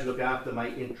there to look after my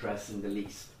interests in the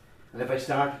least. And if I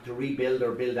started to rebuild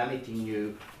or build anything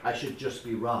new, I should just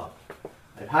be robbed.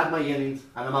 I've had my innings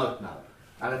and I'm out now.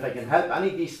 And if I can help any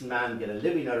decent man get a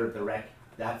living out of the wreck,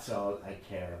 that's all I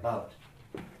care about."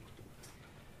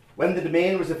 When the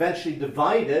domain was eventually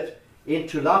divided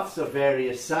into lots of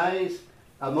various size,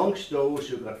 amongst those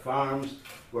who got farms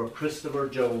were Christopher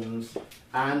Jones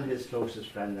and his closest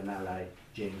friend and ally,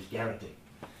 James Geraghty.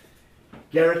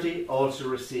 Geraghty also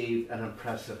received an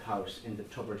impressive house in the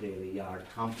Tubberdale Yard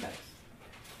complex.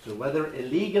 So whether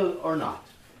illegal or not,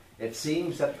 it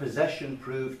seems that possession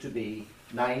proved to be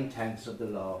 9/10 of the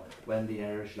law when the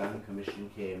Irish Land Commission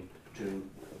came to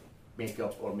make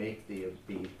the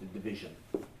division.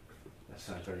 That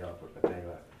sounds very awkward, but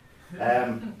anyway.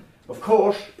 Of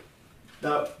course,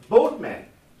 now both men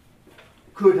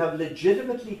could have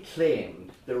legitimately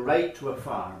claimed the right to a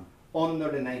farm under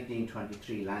the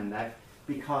 1923 Land Act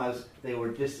because they were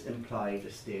disemployed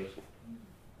estate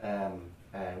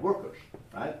workers,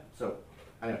 right? So,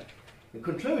 anyway, in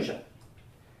conclusion,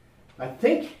 I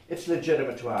think it's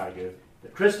legitimate to argue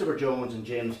that Christopher Jones and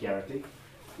James Geraghty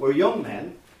were young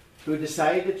men who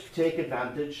decided to take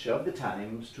advantage of the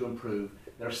times to improve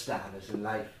their status in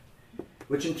life,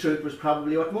 which in truth was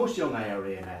probably what most young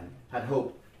IRA men had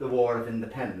hoped the War of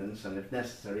Independence, and if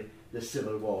necessary, the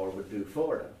Civil War would do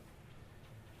for them.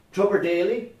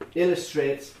 Tubberdale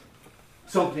illustrates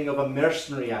something of a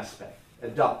mercenary aspect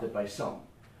adopted by some.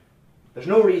 There's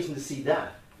no reason to see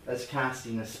that as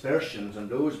casting aspersions on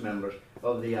those members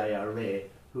of the IRA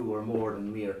who were more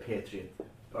than mere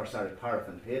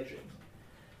paraffin patriots.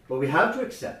 But we have to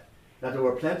accept that there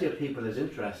were plenty of people as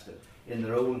interested in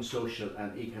their own social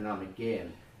and economic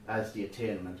gain as the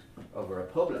attainment of a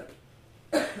republic.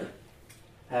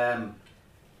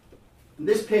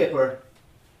 This paper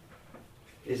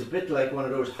is a bit like one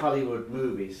of those Hollywood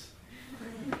movies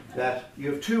that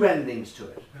you have two endings to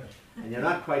it and you're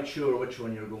not quite sure which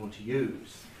one you're going to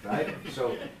use, right?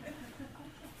 So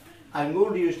I'm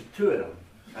going to use the two of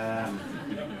them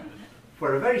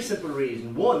for a very simple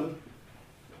reason. One,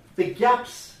 the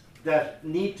gaps that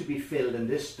need to be filled in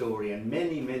this story and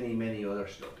many, many, many other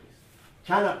stories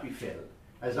cannot be filled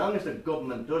as long as the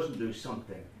government doesn't do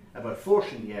something about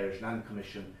forcing the Irish Land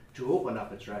Commission to open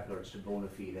up its records to bona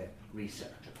fide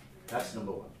research. That's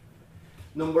number one.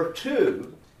 Number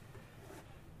two,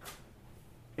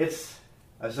 it's,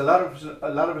 as a lot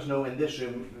of us know in this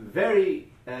room, very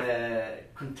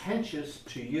contentious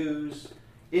to use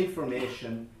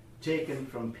information taken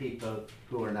from people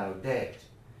who are now dead.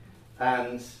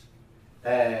 And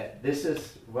this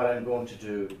is what I'm going to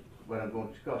do. What I'm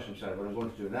going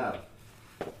to do now.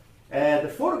 The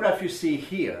photograph you see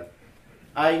here,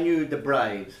 I knew the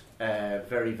bride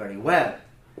very, very well.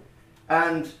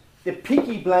 And the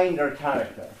Peaky Blinder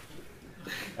character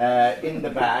in the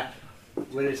back,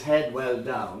 with his head well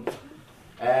down,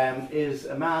 is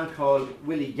a man called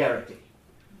Willie Geraghty.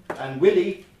 And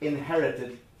Willie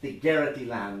inherited the Geraghty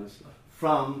lands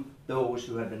from those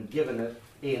who had been given it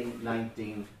in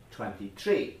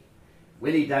 1923.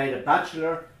 Willie died a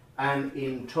bachelor, and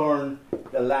in turn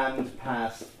the land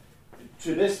passed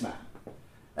to this man.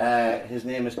 His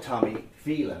name is Tommy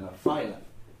Phelan, or Phelan.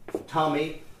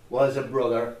 Tommy was a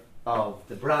brother of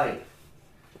the bride.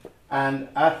 And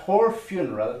at her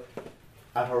funeral,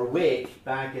 at her wake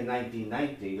back in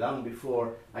 1990, long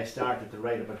before I started to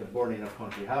write about the burning of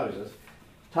country houses,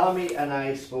 Tommy and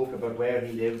I spoke about where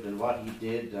he lived and what he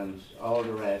did and all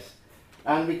the rest.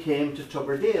 And we came to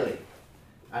Tubberdale.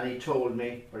 And he told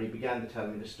me, or he began to tell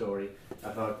me the story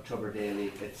about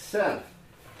Tubberdale itself.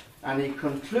 And he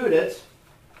concluded,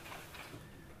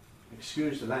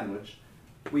 excuse the language,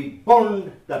 "We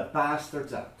burned the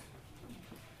bastards out."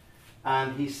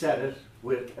 And he said it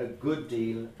with a good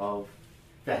deal of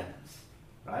vehemently,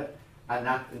 right? And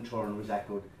that in turn was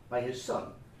echoed by his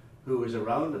son, who was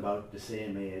around about the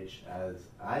same age as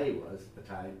I was at the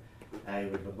time. I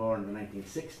was born in the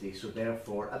 1960s, so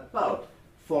therefore about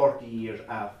 40 years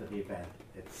after the event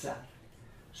itself.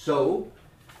 So,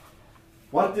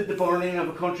 what did the burning of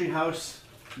a country house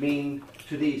mean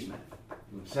to these men?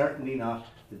 Certainly not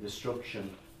the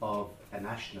destruction of a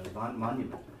national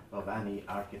monument of any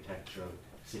architectural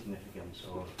significance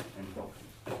or importance.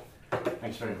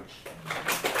 Thanks very much.